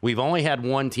Tennessee. We've only had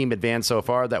one team advance so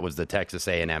far. That was the Texas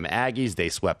A&M Aggies. They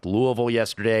swept Louisville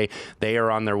yesterday. They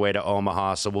are on their way to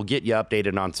Omaha. So we'll get you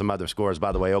updated on some other scores.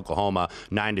 By the way, Oklahoma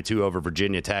 9-2 over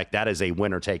Virginia Tech. That is a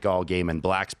winner-take-all game in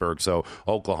Blacksburg. So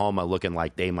Oklahoma looking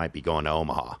like they might be going to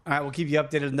Omaha. All right, we'll keep you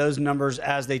updated on those numbers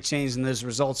as they change and those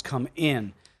results come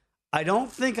in. I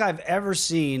don't think I've ever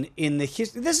seen in the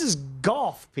history. This is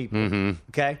golf, people.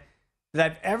 Okay. That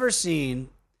I've ever seen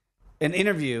an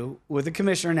interview with the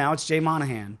commissioner, now it's Jay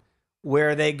Monahan,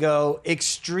 where they go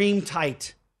extreme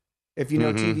tight, if you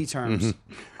know TV terms,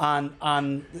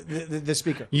 on the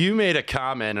speaker. You made a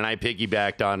comment, and I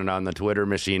piggybacked on it on the Twitter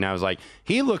machine. I was like,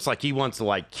 he looks like he wants to,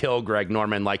 like, kill Greg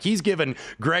Norman. Like, he's giving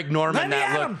Greg Norman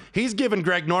that look. He's giving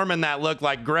Greg Norman that look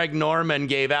like Greg Norman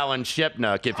gave Alan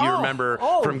Shipnuck. If you remember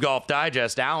from Golf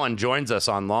Digest, Alan joins us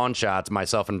on Lawn Shots,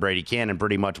 myself and Brady Cannon,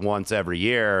 pretty much once every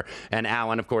year. And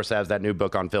Alan, of course, has that new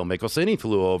book on Phil Mickelson. He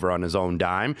flew over on his own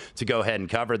dime to go ahead and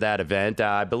cover that event.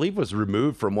 I believe was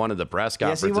removed from one of the press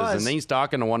conferences in then he's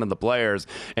talking to one of the players,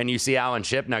 and you see Alan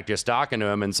Shipnuck just talking to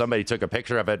him, and somebody took a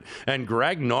picture of it, and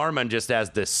Greg Norman just has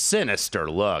this sinister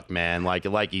look, man,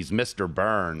 like he's Mr.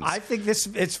 Burns. I think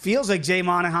it feels like Jay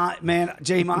Monahan.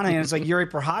 It's like Yuri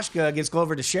Prochazka against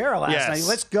Glover Teixeira last night.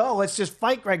 Let's go. Let's just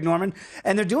fight Greg Norman.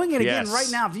 And they're doing it again right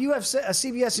now. If you have a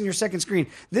CBS in your second screen,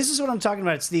 this is what I'm talking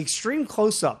about. It's the extreme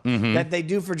close-up that they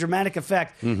do for dramatic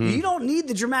effect. You don't need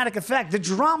the dramatic effect. The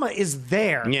drama is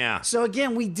there. Yeah. So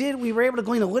again, we were able to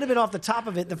glean a little bit off the top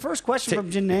of it. The first question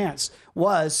from Jim Nantz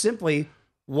was simply,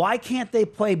 why can't they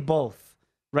play both?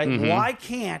 Right? Why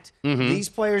can't these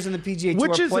players in the PGA Tour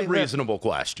Which is play a reasonable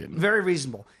question. Very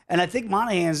reasonable. And I think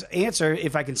Monahan's answer,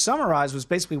 if I can summarize, was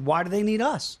basically, why do they need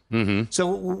us?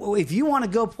 So if you want to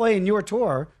go play in your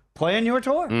tour, play in your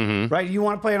tour. Right? You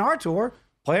want to play in our tour,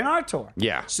 play in our tour.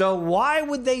 Yeah. So why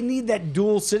would they need that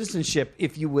dual citizenship,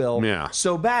 if you will,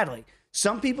 so badly?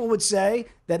 Some people would say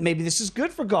that maybe this is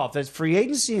good for golf. There's free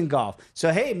agency in golf.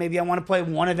 So, hey, maybe I want to play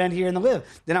one event here in the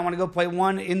LIV. Then I want to go play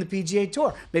one in the PGA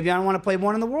Tour. Maybe I want to play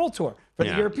one in the World Tour for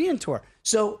the European Tour.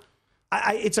 So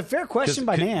it's a fair question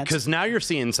by Nantz. Because now you're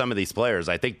seeing some of these players.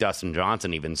 I think Dustin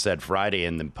Johnson even said Friday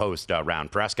in the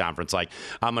post-round press conference, like,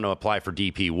 I'm going to apply for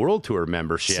DP World Tour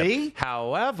membership. See?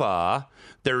 However,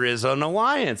 there is an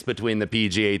alliance between the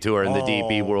PGA Tour and the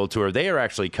DP World Tour. They are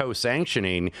actually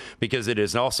co-sanctioning, because it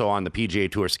is also on the PGA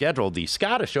Tour schedule, the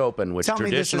Scottish Open, which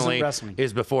traditionally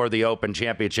is before the Open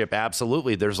Championship.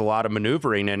 Absolutely. There's a lot of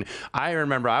maneuvering. And I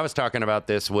remember I was talking about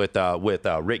this with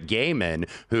Rick Gaiman,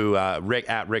 who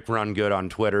at Rick Run Good on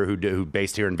Twitter, who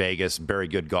based here in Vegas, very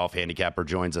good golf handicapper,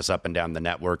 joins us up and down the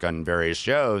network on various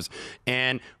shows.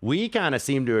 And we kind of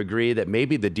seem to agree that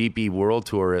maybe the DP World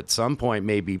Tour at some point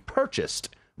may be purchased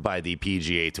by the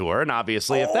PGA Tour. And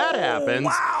obviously, if that happens,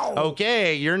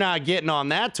 okay, you're not getting on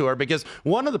that tour, because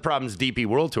one of the problems DP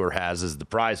World Tour has is the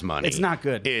prize money. It's not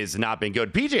good. Is not been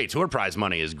good. PGA Tour prize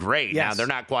money is great. Yes. Now, they're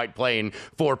not quite playing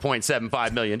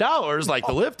 $4.75 million like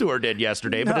the LIV Tour did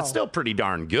yesterday, but it's still pretty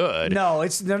darn good. No,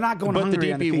 they're not going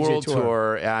hungry on the PGA World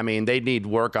Tour. I mean, they need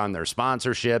work on their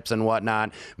sponsorships and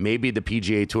whatnot. Maybe the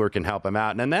PGA Tour can help them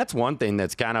out. And that's one thing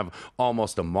that's kind of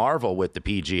almost a marvel with the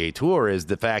PGA Tour, is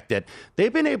the fact that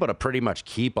they've been able to pretty much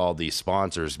keep all these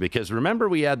sponsors, because remember,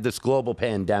 we had this global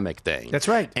pandemic thing. That's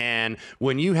right. And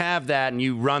when you have that and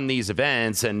you run these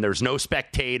events and there's no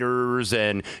spectators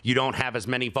and you don't have as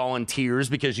many volunteers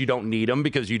because you don't need them,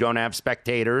 because you don't have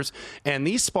spectators, and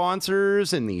these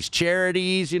sponsors and these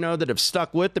charities, that have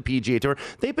stuck with the PGA Tour,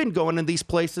 they've been going to these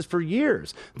places for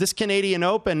years. This Canadian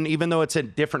Open, even though it's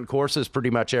at different courses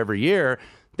pretty much every year,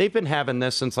 they've been having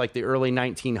this since like the early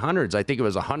 1900s. I think it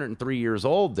was 103 years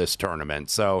old, this tournament.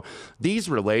 So these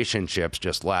relationships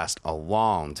just last a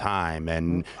long time,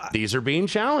 and these are being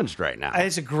challenged right now.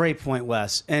 It's a great point,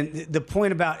 Wes. And the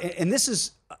point about, and this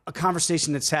is a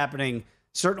conversation that's happening,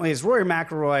 certainly, as Rory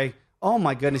McIlroy, oh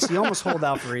my goodness, he almost holed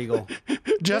out for eagle.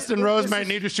 Justin Rose might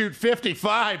need to shoot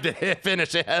 55 to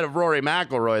finish ahead of Rory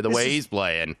McIlroy the way he's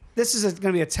playing. This is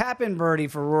going to be a tap-in birdie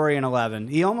for Rory in 11.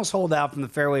 He almost holed out from the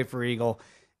fairway for eagle.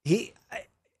 He,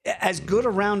 as good a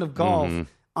round of golf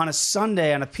on a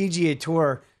Sunday on a PGA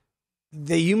Tour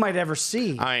that you might ever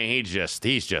see. I mean,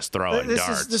 he's just throwing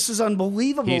darts. This is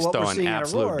unbelievable. He's what throwing we're seeing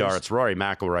absolute darts. Rory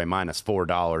McIlroy minus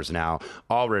 $4 now.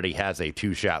 Already has a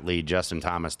 2-shot lead. Justin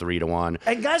Thomas 3-1.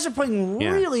 And guys are playing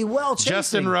really well. Chasing.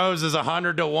 Justin Rose is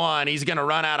 100-1. He's going to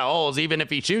run out of holes even if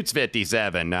he shoots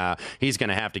 57. He's going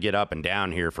to have to get up and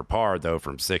down here for par though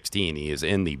from 16. He is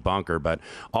in the bunker, but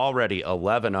already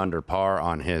 11 under par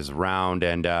on his round,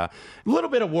 and a little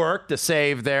bit of work to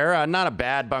save there. Not a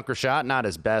bad bunker shot, not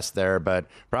his best there, but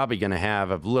probably going to have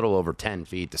a little over 10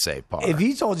 feet to save par. If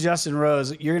you told Justin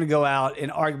Rose you're going to go out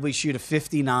and arguably shoot a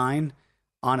 59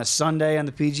 on a Sunday on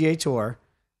the PGA Tour,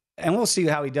 and we'll see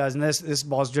how he does. And this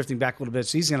ball's drifting back a little bit,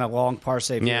 so he's going to long par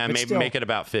save. Yeah, maybe still, make it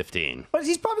about 15. But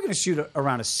he's probably going to shoot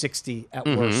around a 60 at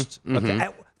worst. Okay,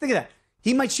 think of that.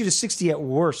 He might shoot a 60 at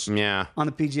worst on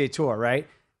the PGA Tour, right?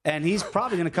 And he's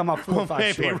probably going to come up 4 or 5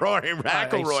 maybe short. Rory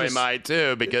McIlroy might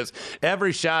too, because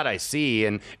every shot I see,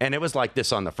 and it was like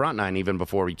this on the front nine even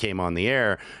before we came on the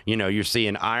air, you're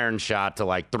seeing iron shot to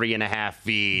like 3.5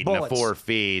 feet and 4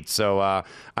 feet. So, I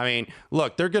mean,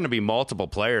 look, there are going to be multiple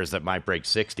players that might break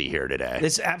 60 here today.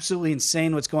 It's absolutely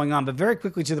insane what's going on. But very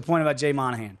quickly to the point about Jay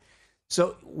Monahan.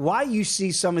 So why you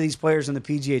see some of these players on the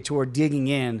PGA Tour digging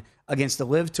in against the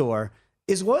LIV Tour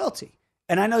is loyalty.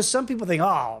 And I know some people think,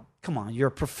 oh, come on, you're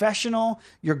a professional.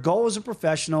 Your goal as a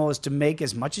professional is to make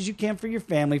as much as you can for your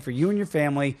family, for you and your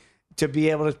family, to be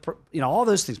able to, all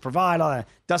those things, provide all that.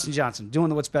 Dustin Johnson,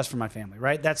 doing what's best for my family,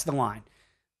 right? That's the line.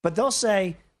 But they'll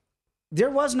say, there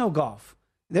was no golf.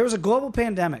 There was a global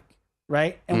pandemic.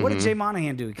 right? And what did Jay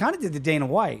Monahan do? He kind of did the Dana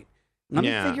White. Let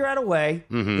me figure out a way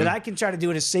that I can try to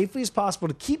do it as safely as possible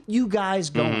to keep you guys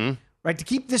going, right? To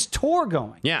keep this tour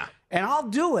going. Yeah. And I'll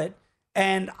do it.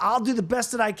 And I'll do the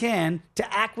best that I can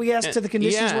to acquiesce to the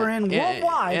conditions we're in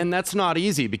worldwide. And that's not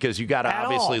easy because you got to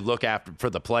obviously look after for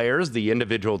the players, the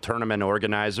individual tournament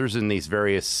organizers in these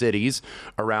various cities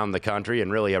around the country and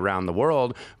really around the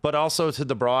world, but also to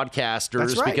the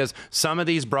broadcasters because some of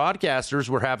these broadcasters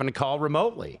were having to call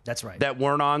remotely. That's right. That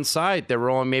weren't on site. There were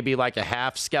only maybe like a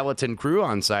half skeleton crew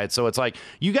on site. So it's like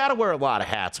you got to wear a lot of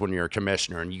hats when you're a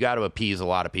commissioner and you got to appease a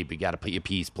lot of people. You got to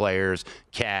appease players,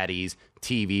 caddies,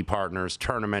 TV partners,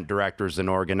 tournament directors, and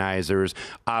organizers.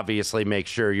 Obviously, make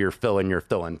sure you're filling your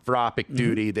philanthropic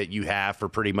duty that you have for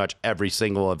pretty much every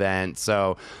single event.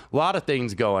 So a lot of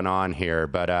things going on here.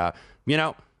 But,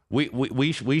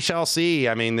 we shall see.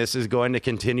 I mean, this is going to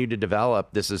continue to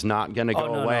develop. This is not going to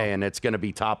go away, and it's going to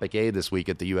be topic A this week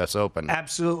at the U.S. Open.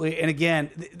 Absolutely. And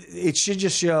again, it should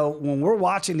just show when we're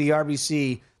watching the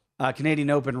RBC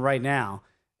Canadian Open right now,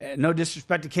 no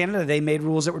disrespect to Canada, they made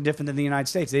rules that were different than the United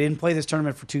States. They didn't play this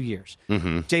tournament for 2 years.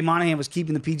 Jay Monahan was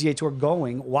keeping the PGA Tour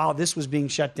going while this was being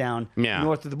shut down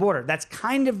north of the border. That's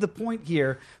kind of the point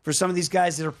here for some of these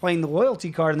guys that are playing the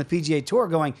loyalty card in the PGA Tour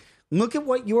going, look at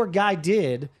what your guy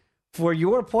did for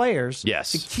your players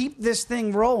to keep this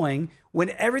thing rolling when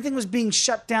everything was being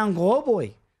shut down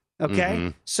globally.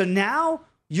 Okay? So now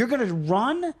you're going to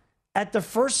run at the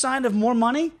first sign of more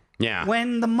money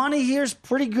when the money here is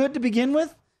pretty good to begin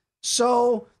with?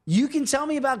 So you can tell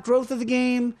me about growth of the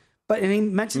game, and he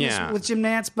mentioned this with Jim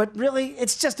Nantz, but really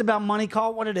it's just about money. Call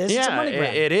it what it is. It's a money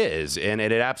grab. It is, and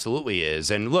it absolutely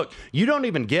is. And look, you don't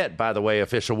even get, by the way,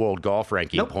 official world golf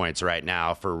ranking points right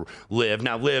now for LIV.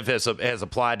 Now, LIV has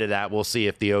applied to that. We'll see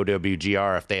if the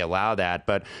OWGR, if they allow that.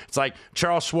 But it's like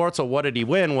Charles Schwartzel, what did he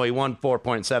win? Well, he won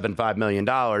 $4.75 million.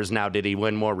 Now, did he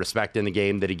win more respect in the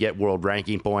game? Did he get world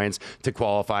ranking points to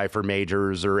qualify for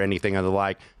majors or anything of the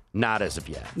like? Not as of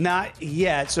yet. Not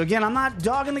yet. So, again, I'm not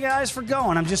dogging the guys for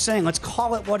going. I'm just saying let's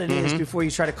call it what it is before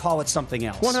you try to call it something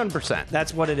else. 100%.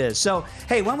 That's what it is. So,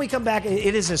 hey, when we come back,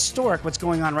 it is historic what's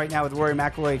going on right now with Rory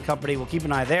McIlroy and company. We'll keep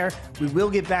an eye there. We will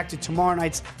get back to tomorrow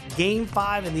night's Game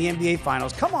 5 in the NBA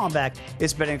Finals. Come on back.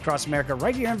 It's Betting Across America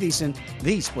right here on VSiN,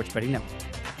 the Sports Betting Network.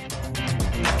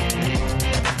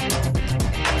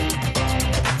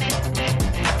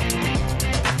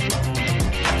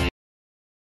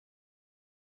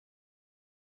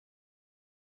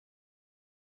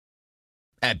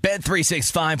 At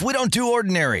Bet365, we don't do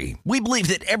ordinary. We believe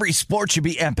that every sport should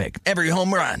be epic. Every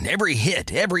home run, every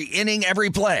hit, every inning, every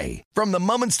play. From the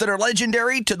moments that are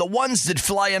legendary to the ones that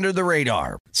fly under the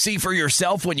radar. See for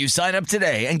yourself when you sign up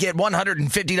today and get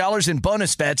 $150 in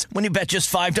bonus bets when you bet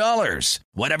just $5.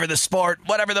 Whatever the sport,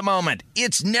 whatever the moment,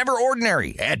 it's never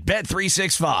ordinary at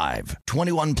Bet365.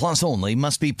 21 plus only.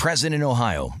 Must be present in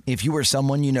Ohio. If you or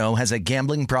someone you know has a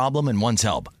gambling problem and wants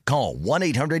help, call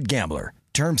 1-800-GAMBLER.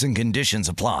 Terms and conditions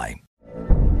apply.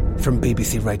 From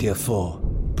BBC Radio 4,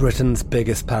 Britain's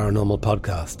biggest paranormal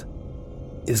podcast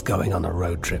is going on a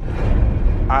road trip.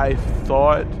 I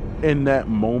thought in that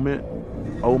moment,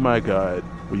 oh my God,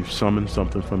 we've summoned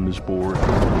something from this board.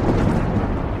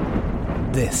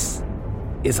 This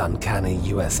is Uncanny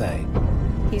USA.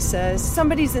 He says,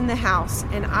 somebody's in the house,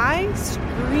 and I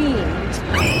screamed.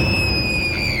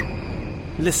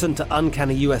 Listen to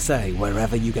Uncanny USA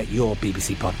wherever you get your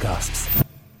BBC podcasts,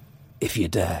 if you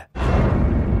dare.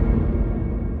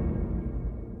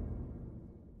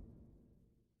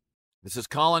 This is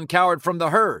Colin Cowherd from The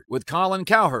Herd with Colin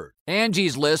Cowherd.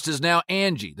 Angie's List is now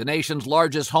Angie, the nation's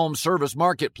largest home service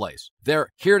marketplace. They're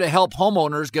here to help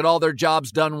homeowners get all their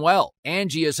jobs done well.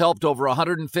 Angie has helped over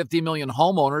 150 million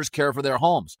homeowners care for their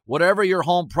homes. Whatever your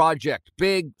home project,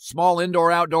 big, small,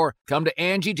 indoor, outdoor, come to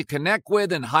Angie to connect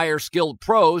with and hire skilled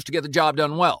pros to get the job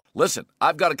done well. Listen,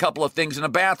 I've got a couple of things in a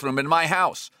bathroom in my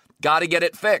house. Got to get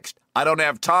it fixed. I don't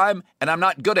have time, and I'm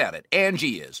not good at it.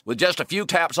 Angie is. With just a few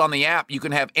taps on the app, you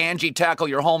can have Angie tackle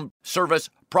your home service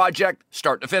project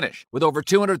start to finish. With over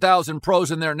 200,000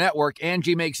 pros in their network,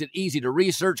 Angie makes it easy to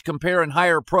research, compare, and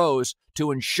hire pros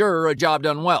to ensure a job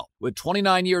done well. With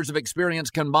 29 years of experience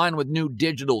combined with new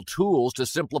digital tools to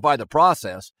simplify the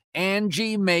process,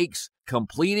 Angie makes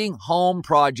completing home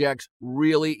projects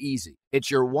really easy.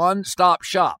 It's your one-stop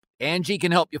shop. Angie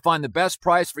can help you find the best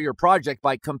price for your project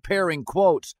by comparing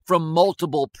quotes from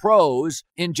multiple pros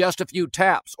in just a few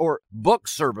taps, or book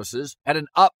services at an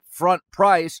upfront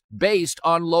price based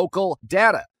on local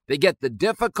data. They get the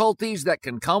difficulties that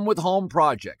can come with home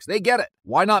projects. They get it.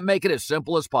 Why not make it as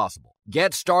simple as possible?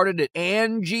 Get started at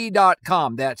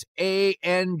Angie.com. That's ANGI.com,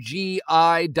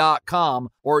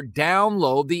 or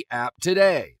download the app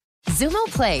today. Xumo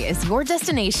Play is your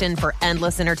destination for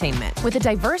endless entertainment. With a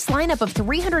diverse lineup of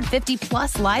 350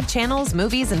 plus live channels,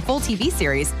 movies, and full TV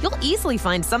series, you'll easily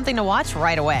find something to watch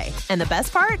right away. And the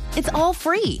best part? It's all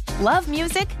free. Love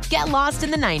music? Get lost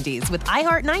in the 90s with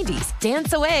iHeart 90s,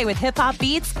 dance away with hip-hop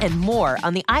beats, and more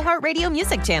on the iHeartRadio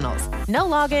music channels. No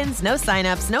logins, no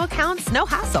signups, no accounts, no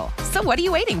hassle. So what are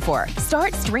you waiting for?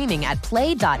 Start streaming at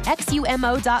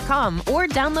play.xumo.com or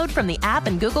download from the app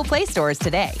and Google Play stores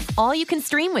today. All you can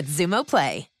stream with Xumo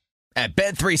Play. At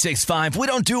Bet365, we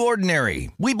don't do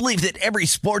ordinary. We believe that every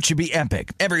sport should be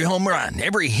epic. Every home run,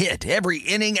 every hit, every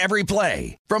inning, every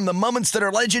play. From the moments that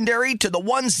are legendary to the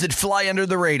ones that fly under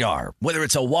the radar. Whether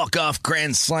it's a walk-off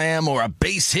grand slam or a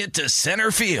base hit to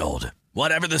center field.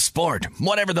 Whatever the sport,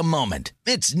 whatever the moment,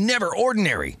 it's never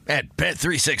ordinary at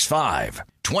Bet365.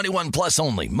 21 plus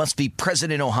only. Must be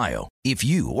present in Ohio. If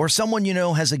you or someone you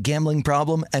know has a gambling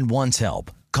problem and wants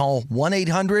help, call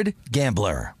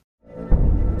 1-800-GAMBLER.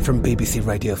 From BBC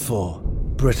Radio 4,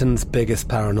 Britain's biggest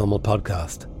paranormal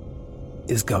podcast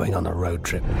is going on a road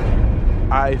trip.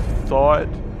 I thought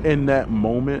in that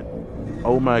moment,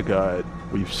 oh my God,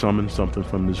 we've summoned something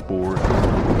from this board.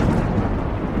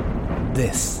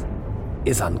 This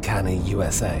is Uncanny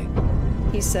USA.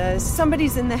 He says,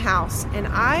 somebody's in the house, and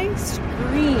I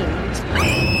screamed.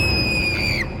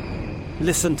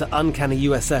 Listen to Uncanny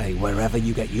USA wherever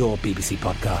you get your BBC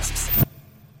podcasts,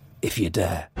 if you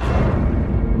dare.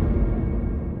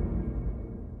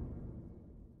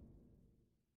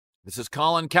 This is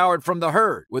Colin Cowherd from The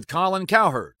Herd with Colin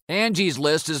Cowherd. Angie's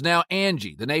List is now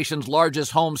Angie, the nation's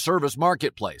largest home service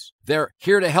marketplace. They're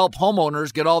here to help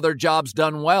homeowners get all their jobs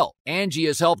done well. Angie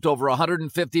has helped over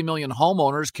 150 million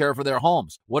homeowners care for their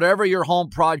homes. Whatever your home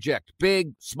project,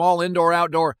 big, small, indoor,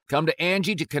 outdoor, come to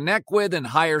Angie to connect with and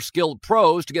hire skilled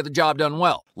pros to get the job done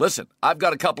well. Listen, I've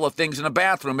got a couple of things in a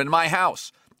bathroom in my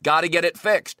house. Got to get it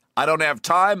fixed. I don't have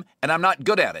time, and I'm not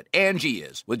good at it. Angie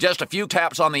is. With just a few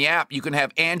taps on the app, you can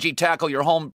have Angie tackle your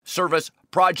home service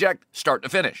project start to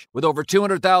finish. With over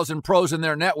 200,000 pros in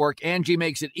their network, Angie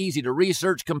makes it easy to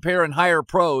research, compare, and hire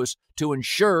pros to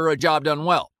ensure a job done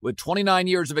well. With 29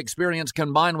 years of experience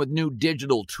combined with new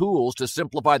digital tools to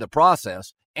simplify the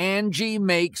process, Angie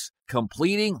makes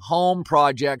completing home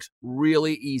projects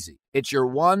really easy. It's your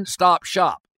one-stop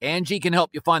shop. Angie can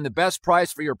help you find the best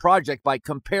price for your project by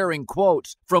comparing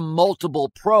quotes from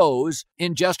multiple pros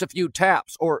in just a few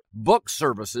taps, or book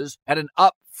services at an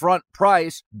upfront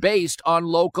price based on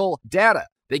local data.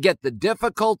 They get the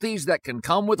difficulties that can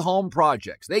come with home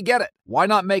projects. They get it. Why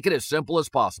not make it as simple as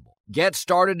possible? Get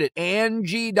started at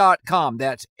Angie.com.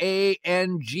 That's ANGI.com,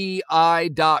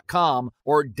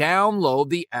 or download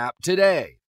the app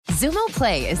today. Xumo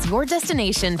Play is your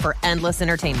destination for endless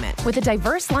entertainment. With a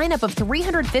diverse lineup of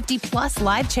 350 plus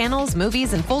live channels,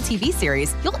 movies, and full TV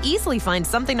series, you'll easily find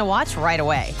something to watch right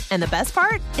away. And the best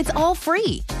part? It's all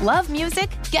free. Love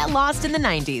music? Get lost in the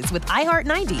 90s with iHeart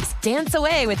 90s, dance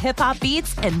away with hip-hop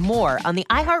beats, and more on the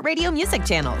iHeartRadio music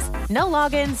channels. No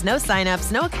logins, no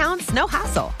signups, no accounts, no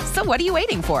hassle. So what are you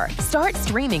waiting for? Start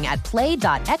streaming at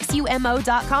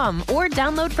play.xumo.com or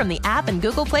download from the app and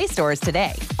Google Play stores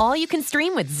today. All you can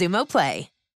stream with Xumo Play.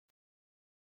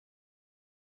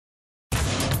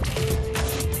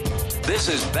 This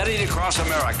is Betting Across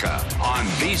America on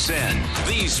VSiN,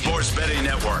 the Sports Betting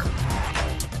Network.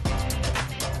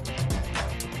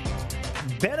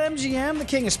 BetMGM, the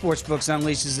king of sportsbooks,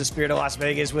 unleashes the spirit of Las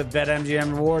Vegas with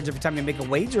BetMGM rewards. Every time you make a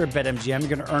wager at BetMGM,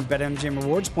 you're going to earn BetMGM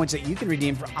rewards, points that you can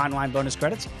redeem for online bonus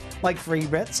credits, like free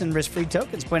bets and risk-free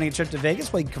tokens. Planning a trip to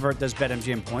Vegas, well, you can convert those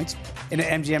BetMGM points into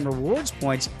MGM rewards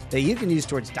points that you can use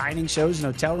towards dining, shows,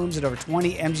 and hotel rooms at over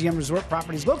 20 MGM resort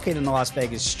properties located in the Las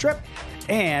Vegas Strip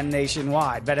and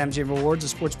nationwide. BetMGM Rewards, a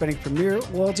sports betting premier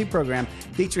loyalty program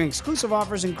featuring exclusive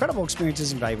offers, incredible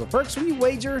experiences, and valuable perks when you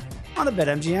wager on the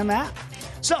BetMGM app.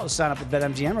 So sign up with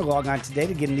BetMGM or log on today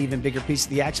to get an even bigger piece of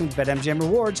the action with BetMGM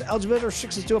Rewards. Eligibility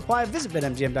restrictions to apply. Visit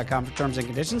BetMGM.com for terms and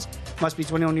conditions. Must be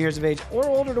 21 years of age or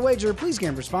older to wager. Please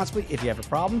gamble responsibly. If you have a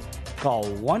problem, call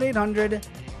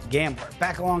 1-800-GAMBLER.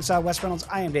 Back alongside Wes Reynolds,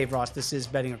 I am Dave Ross. This is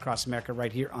Betting Across America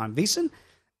right here on VSiN.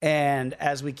 And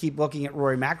as we keep looking at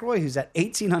Rory McIlroy, who's at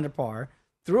 18 under par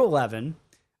through 11,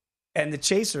 and the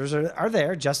chasers are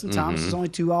there. Justin Thomas is only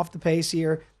 2 off the pace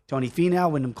here. Tony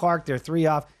Finau, Wyndham Clark, they're 3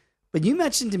 off. But you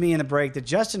mentioned to me in the break that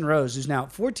Justin Rose, who's now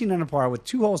at 14 under par with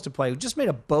 2 holes to play, who just made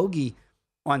a bogey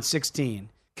on 16,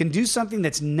 can do something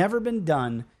that's never been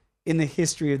done in the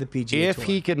history of the PGA If Tour.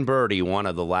 he can birdie one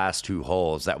of the last 2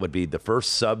 holes, that would be the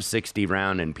first sub-60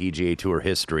 round in PGA Tour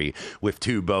history with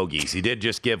 2 bogeys. He did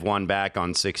just give one back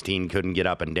on 16, couldn't get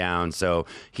up and down, so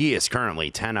he is currently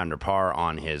 10 under par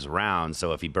on his round.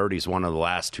 So if he birdies one of the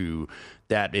last 2,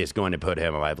 that is going to put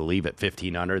him, I believe, at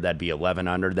 15 under. That'd be 11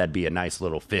 under. That'd be a nice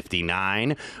little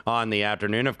 59 on the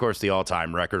afternoon. Of course, the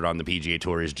all-time record on the PGA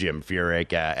Tour is Jim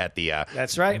Furyk at the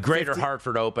That's right. Greater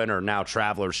Hartford Open, or now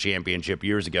Travelers Championship,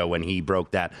 years ago when he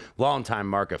broke that long-time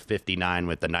mark of 59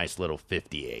 with a nice little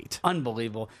 58.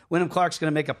 Unbelievable. Wyndham Clark's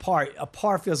going to make a par. A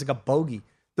par feels like a bogey.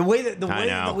 The way that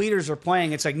the leaders are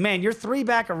playing, it's like, man, you're 3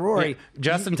 back of Rory. Yeah.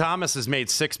 Justin Thomas has made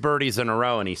 6 birdies in a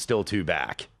row, and he's still 2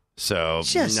 back. So,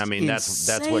 Just I mean, that's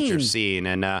what you're seeing.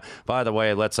 And by the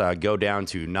way, let's go down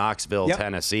to Knoxville,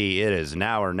 Tennessee. It is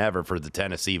now or never for the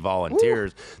Tennessee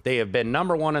Volunteers. Ooh. They have been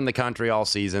number 1 in the country all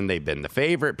season. They've been the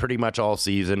favorite pretty much all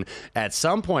season. At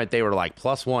some point, they were like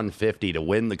plus 150 to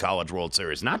win the College World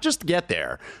Series. Not just to get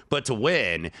there, but to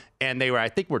win. And they were, I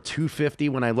think, were 250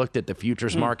 when I looked at the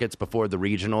futures markets before the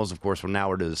regionals. Of course, from now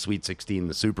we're to the Sweet 16,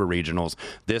 the Super Regionals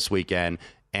this weekend.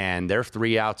 And they're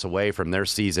 3 outs away from their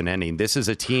season ending. This is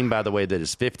a team, by the way, that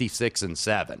is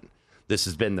 56-7. This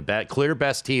has been the clear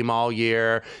best team all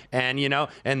year, and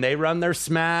and they run their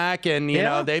smack, and you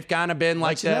know they've kind of been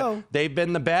like they've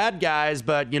been the bad guys,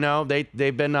 but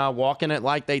they've been walking it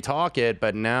like they talk it.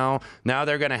 But now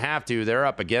they're going to have to. They're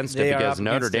up against it because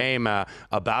Notre Dame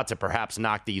about to perhaps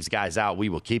knock these guys out. We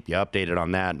will keep you updated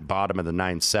on that. Bottom of the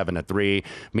 9th, 7-3.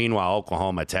 Meanwhile,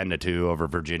 Oklahoma 10-2 over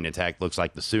Virginia Tech. Looks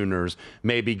like the Sooners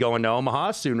may be going to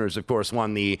Omaha. Sooners, of course,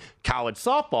 won the college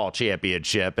softball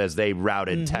championship as they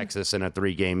routed Texas in a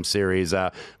 3-game series,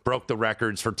 broke the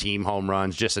records for team home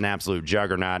runs, just an absolute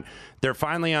juggernaut. They're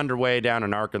finally underway down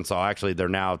in Arkansas. Actually, they're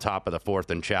now top of the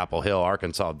 4th in Chapel Hill.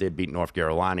 Arkansas did beat North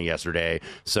Carolina yesterday,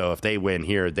 so if they win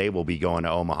here, they will be going to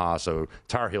Omaha. So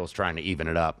Tar Heels trying to even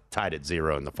it up, tied at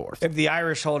 0 in the 4th. If the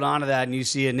Irish hold on to that and you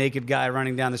see a naked guy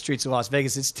running down the streets of Las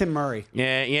Vegas, it's Tim Murray.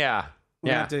 Yeah.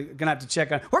 We're gonna have to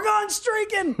check on. We're going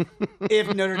streaking.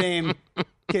 If Notre Dame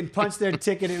can punch their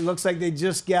ticket, it looks like they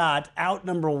just got out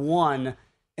number 1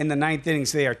 in the 9th inning,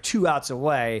 so they are 2 outs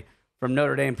away from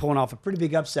Notre Dame pulling off a pretty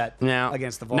big upset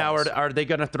against the Vols. Now, are they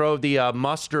going to throw the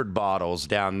mustard bottles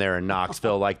down there in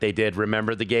Knoxville like they did?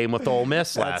 Remember the game with Ole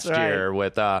Miss last year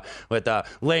with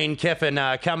Lane Kiffin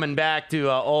coming back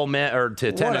to Ole Miss or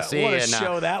to Tennessee what a and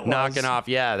show that was. knocking off.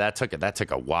 Yeah, that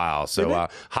took a while. So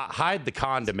hide the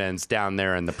condiments down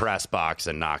there in the press box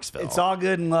in Knoxville. It's all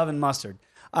good in love and mustard.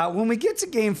 When we get to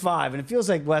Game 5, and it feels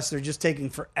like, Wes, they're just taking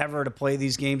forever to play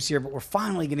these games here, but we're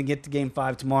finally going to get to Game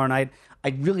 5 tomorrow night. I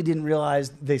really didn't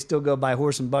realize they still go by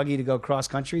horse and buggy to go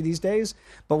cross-country these days,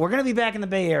 but we're going to be back in the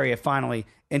Bay Area finally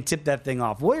and tip that thing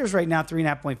off. Warriors right now,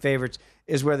 3.5-point favorites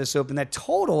is where this opened. That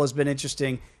total has been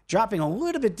interesting, dropping a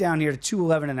little bit down here to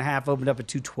 211.5, opened up at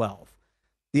 212.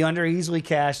 The under easily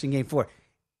cashed in Game 4.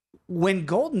 When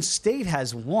Golden State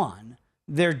has won,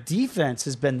 their defense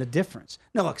has been the difference.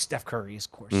 Now, look, Steph Curry is,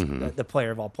 of course, the player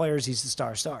of all players. He's the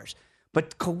star of stars.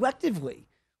 But collectively,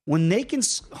 when they can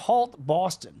halt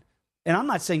Boston, and I'm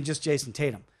not saying just Jason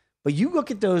Tatum, but you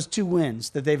look at those 2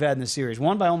 wins that they've had in the series,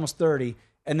 one by almost 30,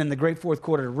 and then the great fourth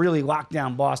quarter to really lock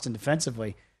down Boston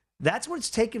defensively, that's what it's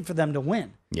taken for them to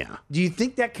win. Yeah. Do you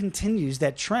think that continues,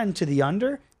 that trend to the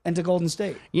under and to Golden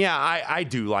State? Yeah, I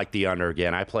do like the under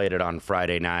again. I played it on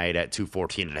Friday night at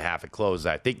 214.5. It closed,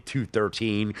 I think,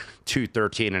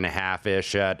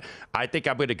 213.5-ish. I think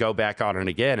I'm going to go back on it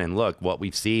again. And look, what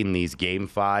we've seen these Game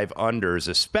 5 unders,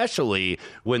 especially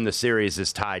when the series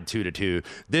is tied 2-2.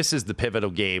 This is the pivotal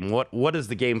game. What is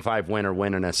the Game 5 winner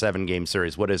win in a 7-game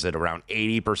series? What is it, around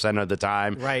 80% of the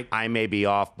time? Right. I may be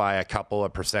off by a couple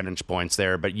of percentage points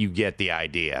there, but you get the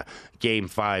idea. Game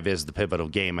 5 is the pivotal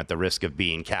game at the risk of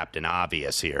being Captain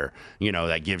Obvious here.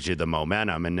 That gives you the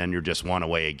momentum, and then you're just one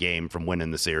away a game from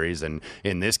winning the series, and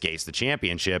in this case, the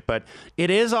championship. But it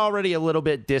is already a little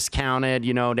bit discounted,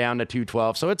 down to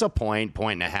 212, so it's a point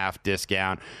and a half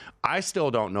discount. I still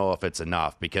don't know if it's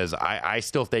enough because I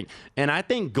still think, and I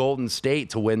think Golden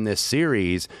State to win this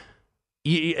series,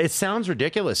 it sounds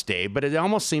ridiculous, Dave, but it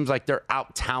almost seems like they're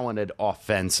out-talented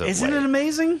offensively. Isn't it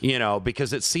amazing?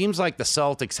 Because it seems like the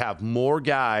Celtics have more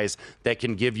guys that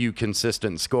can give you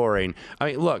consistent scoring.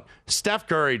 I mean, look, Steph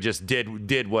Curry just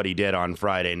did what he did on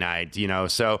Friday night,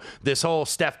 so this whole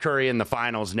Steph Curry in the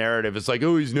finals narrative is like,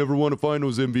 oh, he's never won a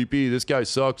finals MVP. This guy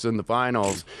sucks in the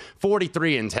finals.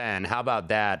 43-10. How about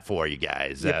that for you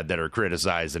guys that are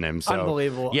criticizing him? So,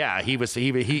 unbelievable. Yeah, he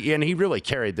really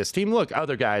carried this team. Look,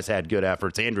 other guys had good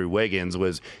efforts. Andrew Wiggins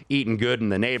was eating good in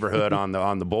the neighborhood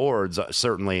on the boards,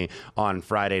 certainly on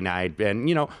Friday night. And,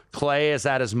 Clay is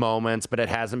at his moments, but it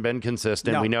hasn't been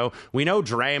consistent. No. We know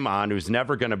Draymond, who's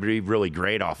never going to be really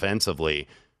great offensively.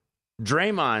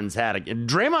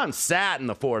 Draymond sat in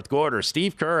the fourth quarter.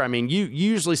 Steve Kerr, you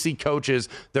usually see coaches,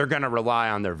 they're going to rely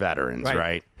on their veterans,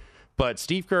 right? But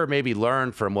Steve Kerr maybe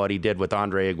learned from what he did with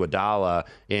Andre Iguodala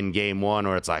in game one,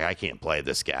 where it's like, I can't play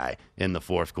this guy in the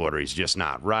fourth quarter. He's just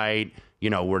not right.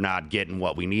 We're not getting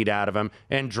what we need out of him.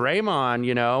 And Draymond,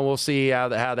 we'll see how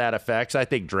that affects. I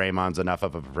think Draymond's enough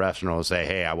of a professional to say,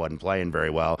 hey, I wasn't playing very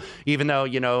well. Even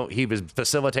though, he was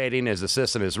facilitating his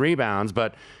assists and his rebounds,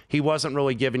 but he wasn't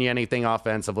really giving you anything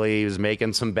offensively. He was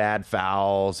making some bad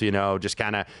fouls, just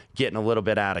kind of getting a little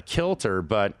bit out of kilter.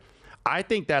 But I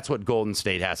think that's what Golden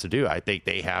State has to do. I think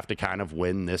they have to kind of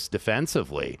win this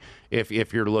defensively if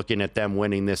you're looking at them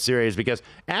winning this series. Because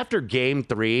after game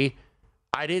 3,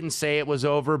 I didn't say it was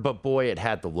over, but boy, it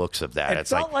had the looks of that. It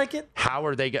felt like it. How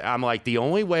are they? I'm like, the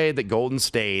only way that Golden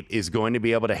State is going to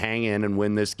be able to hang in and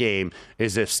win this game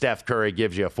is if Steph Curry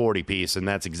gives you a 40-piece, and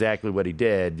that's exactly what he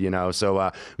did.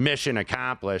 So mission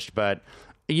accomplished. But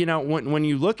when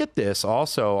you look at this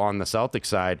also on the Celtics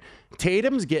side,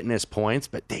 Tatum's getting his points,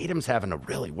 but Tatum's having to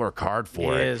really work hard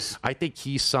for it. Is. I think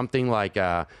he's something like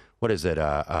 28,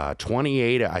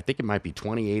 I think it might be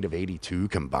 28 of 82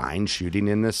 combined shooting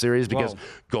in this series, because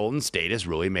Golden State has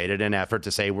really made it an effort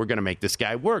to say, we're going to make this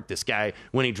guy work. This guy,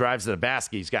 when he drives to the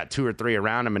basket, he's got 2 or 3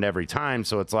 around him at every time.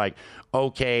 So it's like,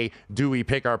 okay, do we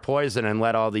pick our poison and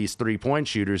let all these 3-point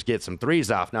shooters get some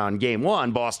threes off? Now, in game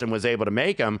 1, Boston was able to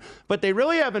make them, but they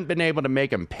really haven't been able to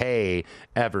make them pay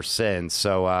ever since.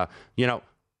 So,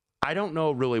 I don't know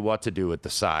really what to do with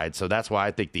the side, so that's why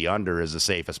I think the under is the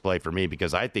safest play for me,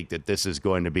 because I think that this is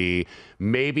going to be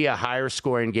maybe a higher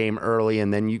scoring game early,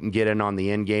 and then you can get in on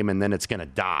the end game, and then it's going to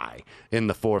die in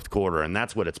the fourth quarter, and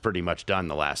that's what it's pretty much done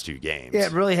the last 2 games. Yeah,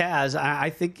 it really has.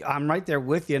 I think I'm right there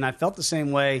with you, and I felt the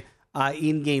same way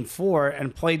in game 4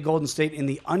 and played Golden State in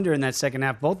the under in that second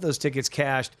half. Both those tickets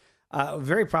cashed,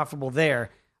 very profitable there.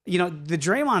 The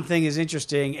Draymond thing is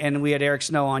interesting, and we had Eric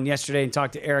Snow on yesterday and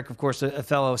talked to Eric, of course, a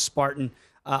fellow Spartan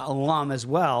alum as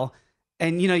well.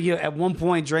 And, at one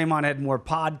point, Draymond had more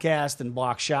podcasts and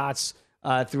block shots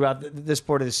throughout this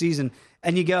part of the season.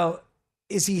 And you go,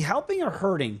 is he helping or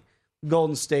hurting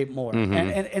Golden State more? Mm-hmm.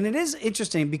 And it is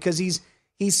interesting because he's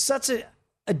such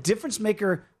a difference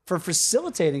maker for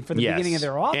facilitating for the beginning of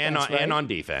their offense. And on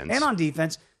defense. And on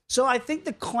defense. So I think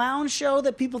the clown show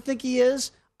that people think he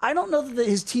is, I don't know that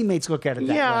his teammates look at it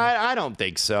that way. I don't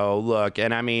think so. Look,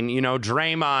 and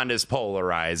Draymond is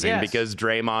polarizing because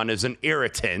Draymond is an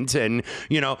irritant, and,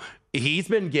 he's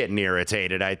been getting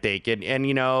irritated, I think,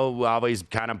 and always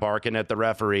kind of barking at the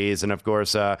referees. And, of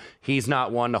course, he's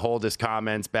not one to hold his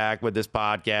comments back with this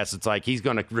podcast. It's like he's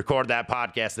going to record that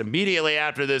podcast immediately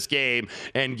after this game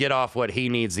and get off what he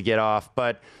needs to get off.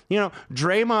 But,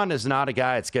 Draymond is not a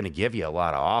guy that's going to give you a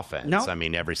lot of offense. Nope.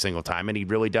 Every single time, and he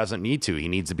really doesn't need to. He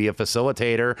needs to be a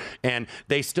facilitator. And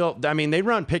they still, they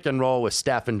run pick and roll with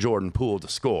Steph and Jordan Poole to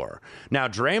score. Now,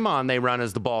 Draymond, they run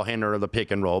as the ball handler of the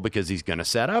pick and roll because he's going to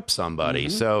set up somebody.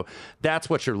 Mm-hmm. So that's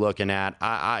what you're looking at.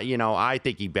 I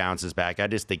think he bounces back. I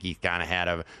just think he kind of had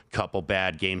a couple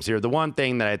bad games here. The one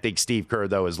thing that I think Steve Kerr,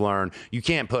 though, has learned, you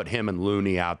can't put him and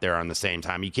Looney out there on the same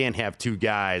time. You can't have 2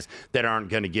 guys that aren't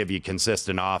going to give you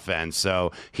consistent offense.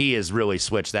 So he has really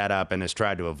switched that up and has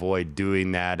tried to avoid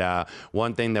doing that.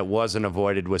 One thing that wasn't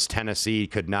avoided was Tennessee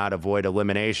could not avoid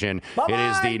elimination. Bye-bye.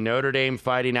 It is the Notre Dame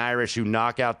Fighting Irish who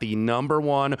knock out the number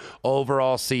 1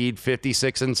 overall seed,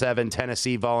 56-7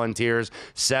 Tennessee Volunteers.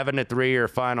 7-3 your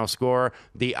final score.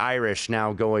 The Irish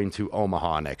now going to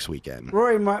Omaha next weekend.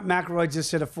 Rory McIlroy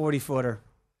just hit a 40-footer.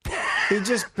 He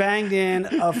just banged in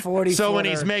a 40-footer. So when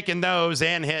he's making those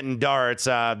and hitting darts,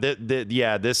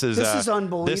 this is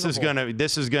unbelievable.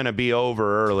 This is gonna be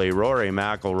over early. Rory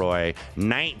McIlroy,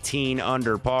 19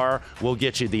 under par. We'll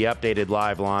get you the updated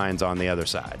live lines on the other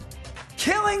side.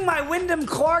 Killing my Wyndham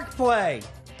Clark play.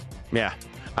 Yeah,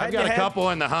 I've got a couple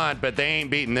in the hunt, but they ain't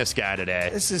beating this guy today.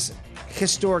 This is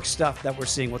historic stuff that we're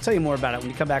seeing. We'll tell you more about it when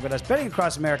you come back with us. Betting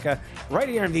Across America, right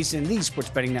here on VSiN, the Sports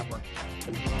Betting Network.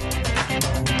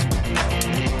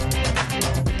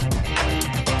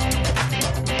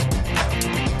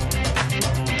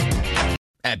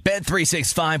 At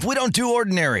Bet365, we don't do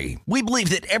ordinary. We believe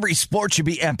that every sport should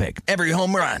be epic. Every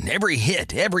home run, every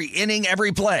hit, every inning,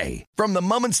 every play. From the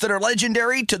moments that are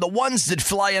legendary to the ones that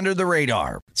fly under the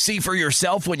radar. See for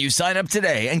yourself when you sign up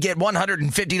today and get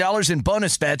 $150 in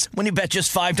bonus bets when you bet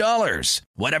just $5.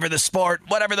 Whatever the sport,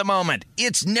 whatever the moment,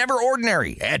 it's never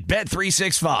ordinary at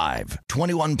Bet365.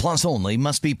 21 plus only.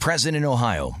 Must be present in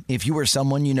Ohio. If you or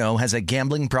someone you know has a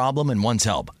gambling problem and wants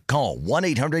help, call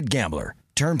 1-800-GAMBLER.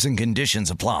 Terms and conditions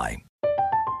apply.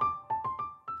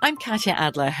 I'm Katya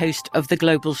Adler, host of The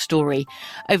Global Story.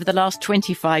 Over the last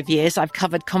 25 years, I've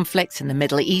covered conflicts in the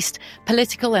Middle East,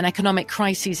 political and economic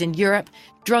crises in Europe,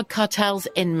 drug cartels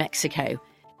in Mexico.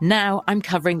 Now I'm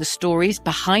covering the stories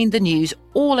behind the news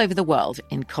all over the world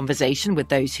in conversation with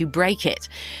those who break it.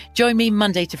 Join me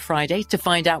Monday to Friday to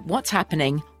find out what's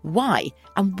happening, why,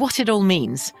 and what it all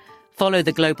means. Follow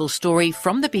The Global Story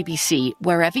from the BBC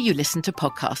wherever you listen to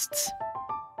podcasts.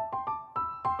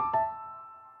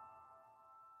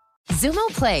 Xumo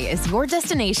Play is your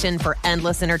destination for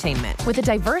endless entertainment. With a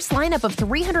diverse lineup of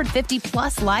 350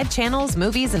 plus live channels,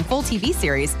 movies, and full TV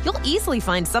series, you'll easily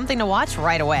find something to watch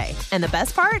right away. And the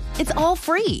best part? It's all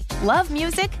free. Love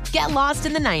music? Get lost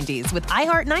in the 90s with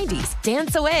iHeart 90s,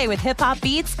 dance away with hip-hop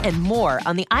beats, and more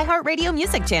on the iHeartRadio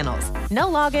music channels. No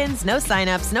logins, no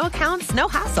signups, no accounts, no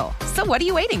hassle. So what are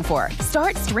you waiting for?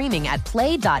 Start streaming at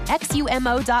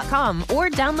play.xumo.com or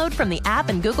download from the app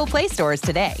and Google Play stores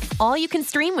today. All you can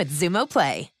stream with Xumo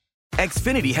Play.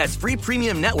 Xfinity has free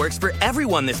premium networks for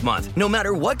everyone this month, no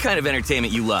matter what kind of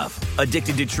entertainment you love.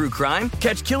 Addicted to true crime?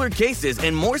 Catch killer cases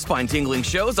and more spine-tingling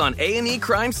shows on A&E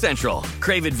Crime Central.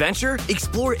 Crave adventure?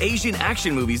 Explore Asian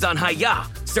action movies on Hi-Ya.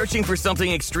 Searching for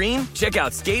something extreme? Check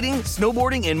out skating,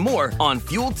 snowboarding, and more on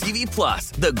Fuel TV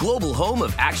Plus, the global home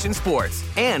of action sports.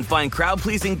 And find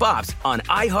crowd-pleasing bops on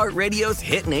iHeartRadio's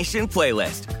Hit Nation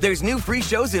playlist. There's new free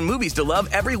shows and movies to love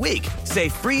every week. Say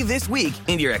free this week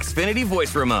in your Xfinity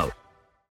voice remote.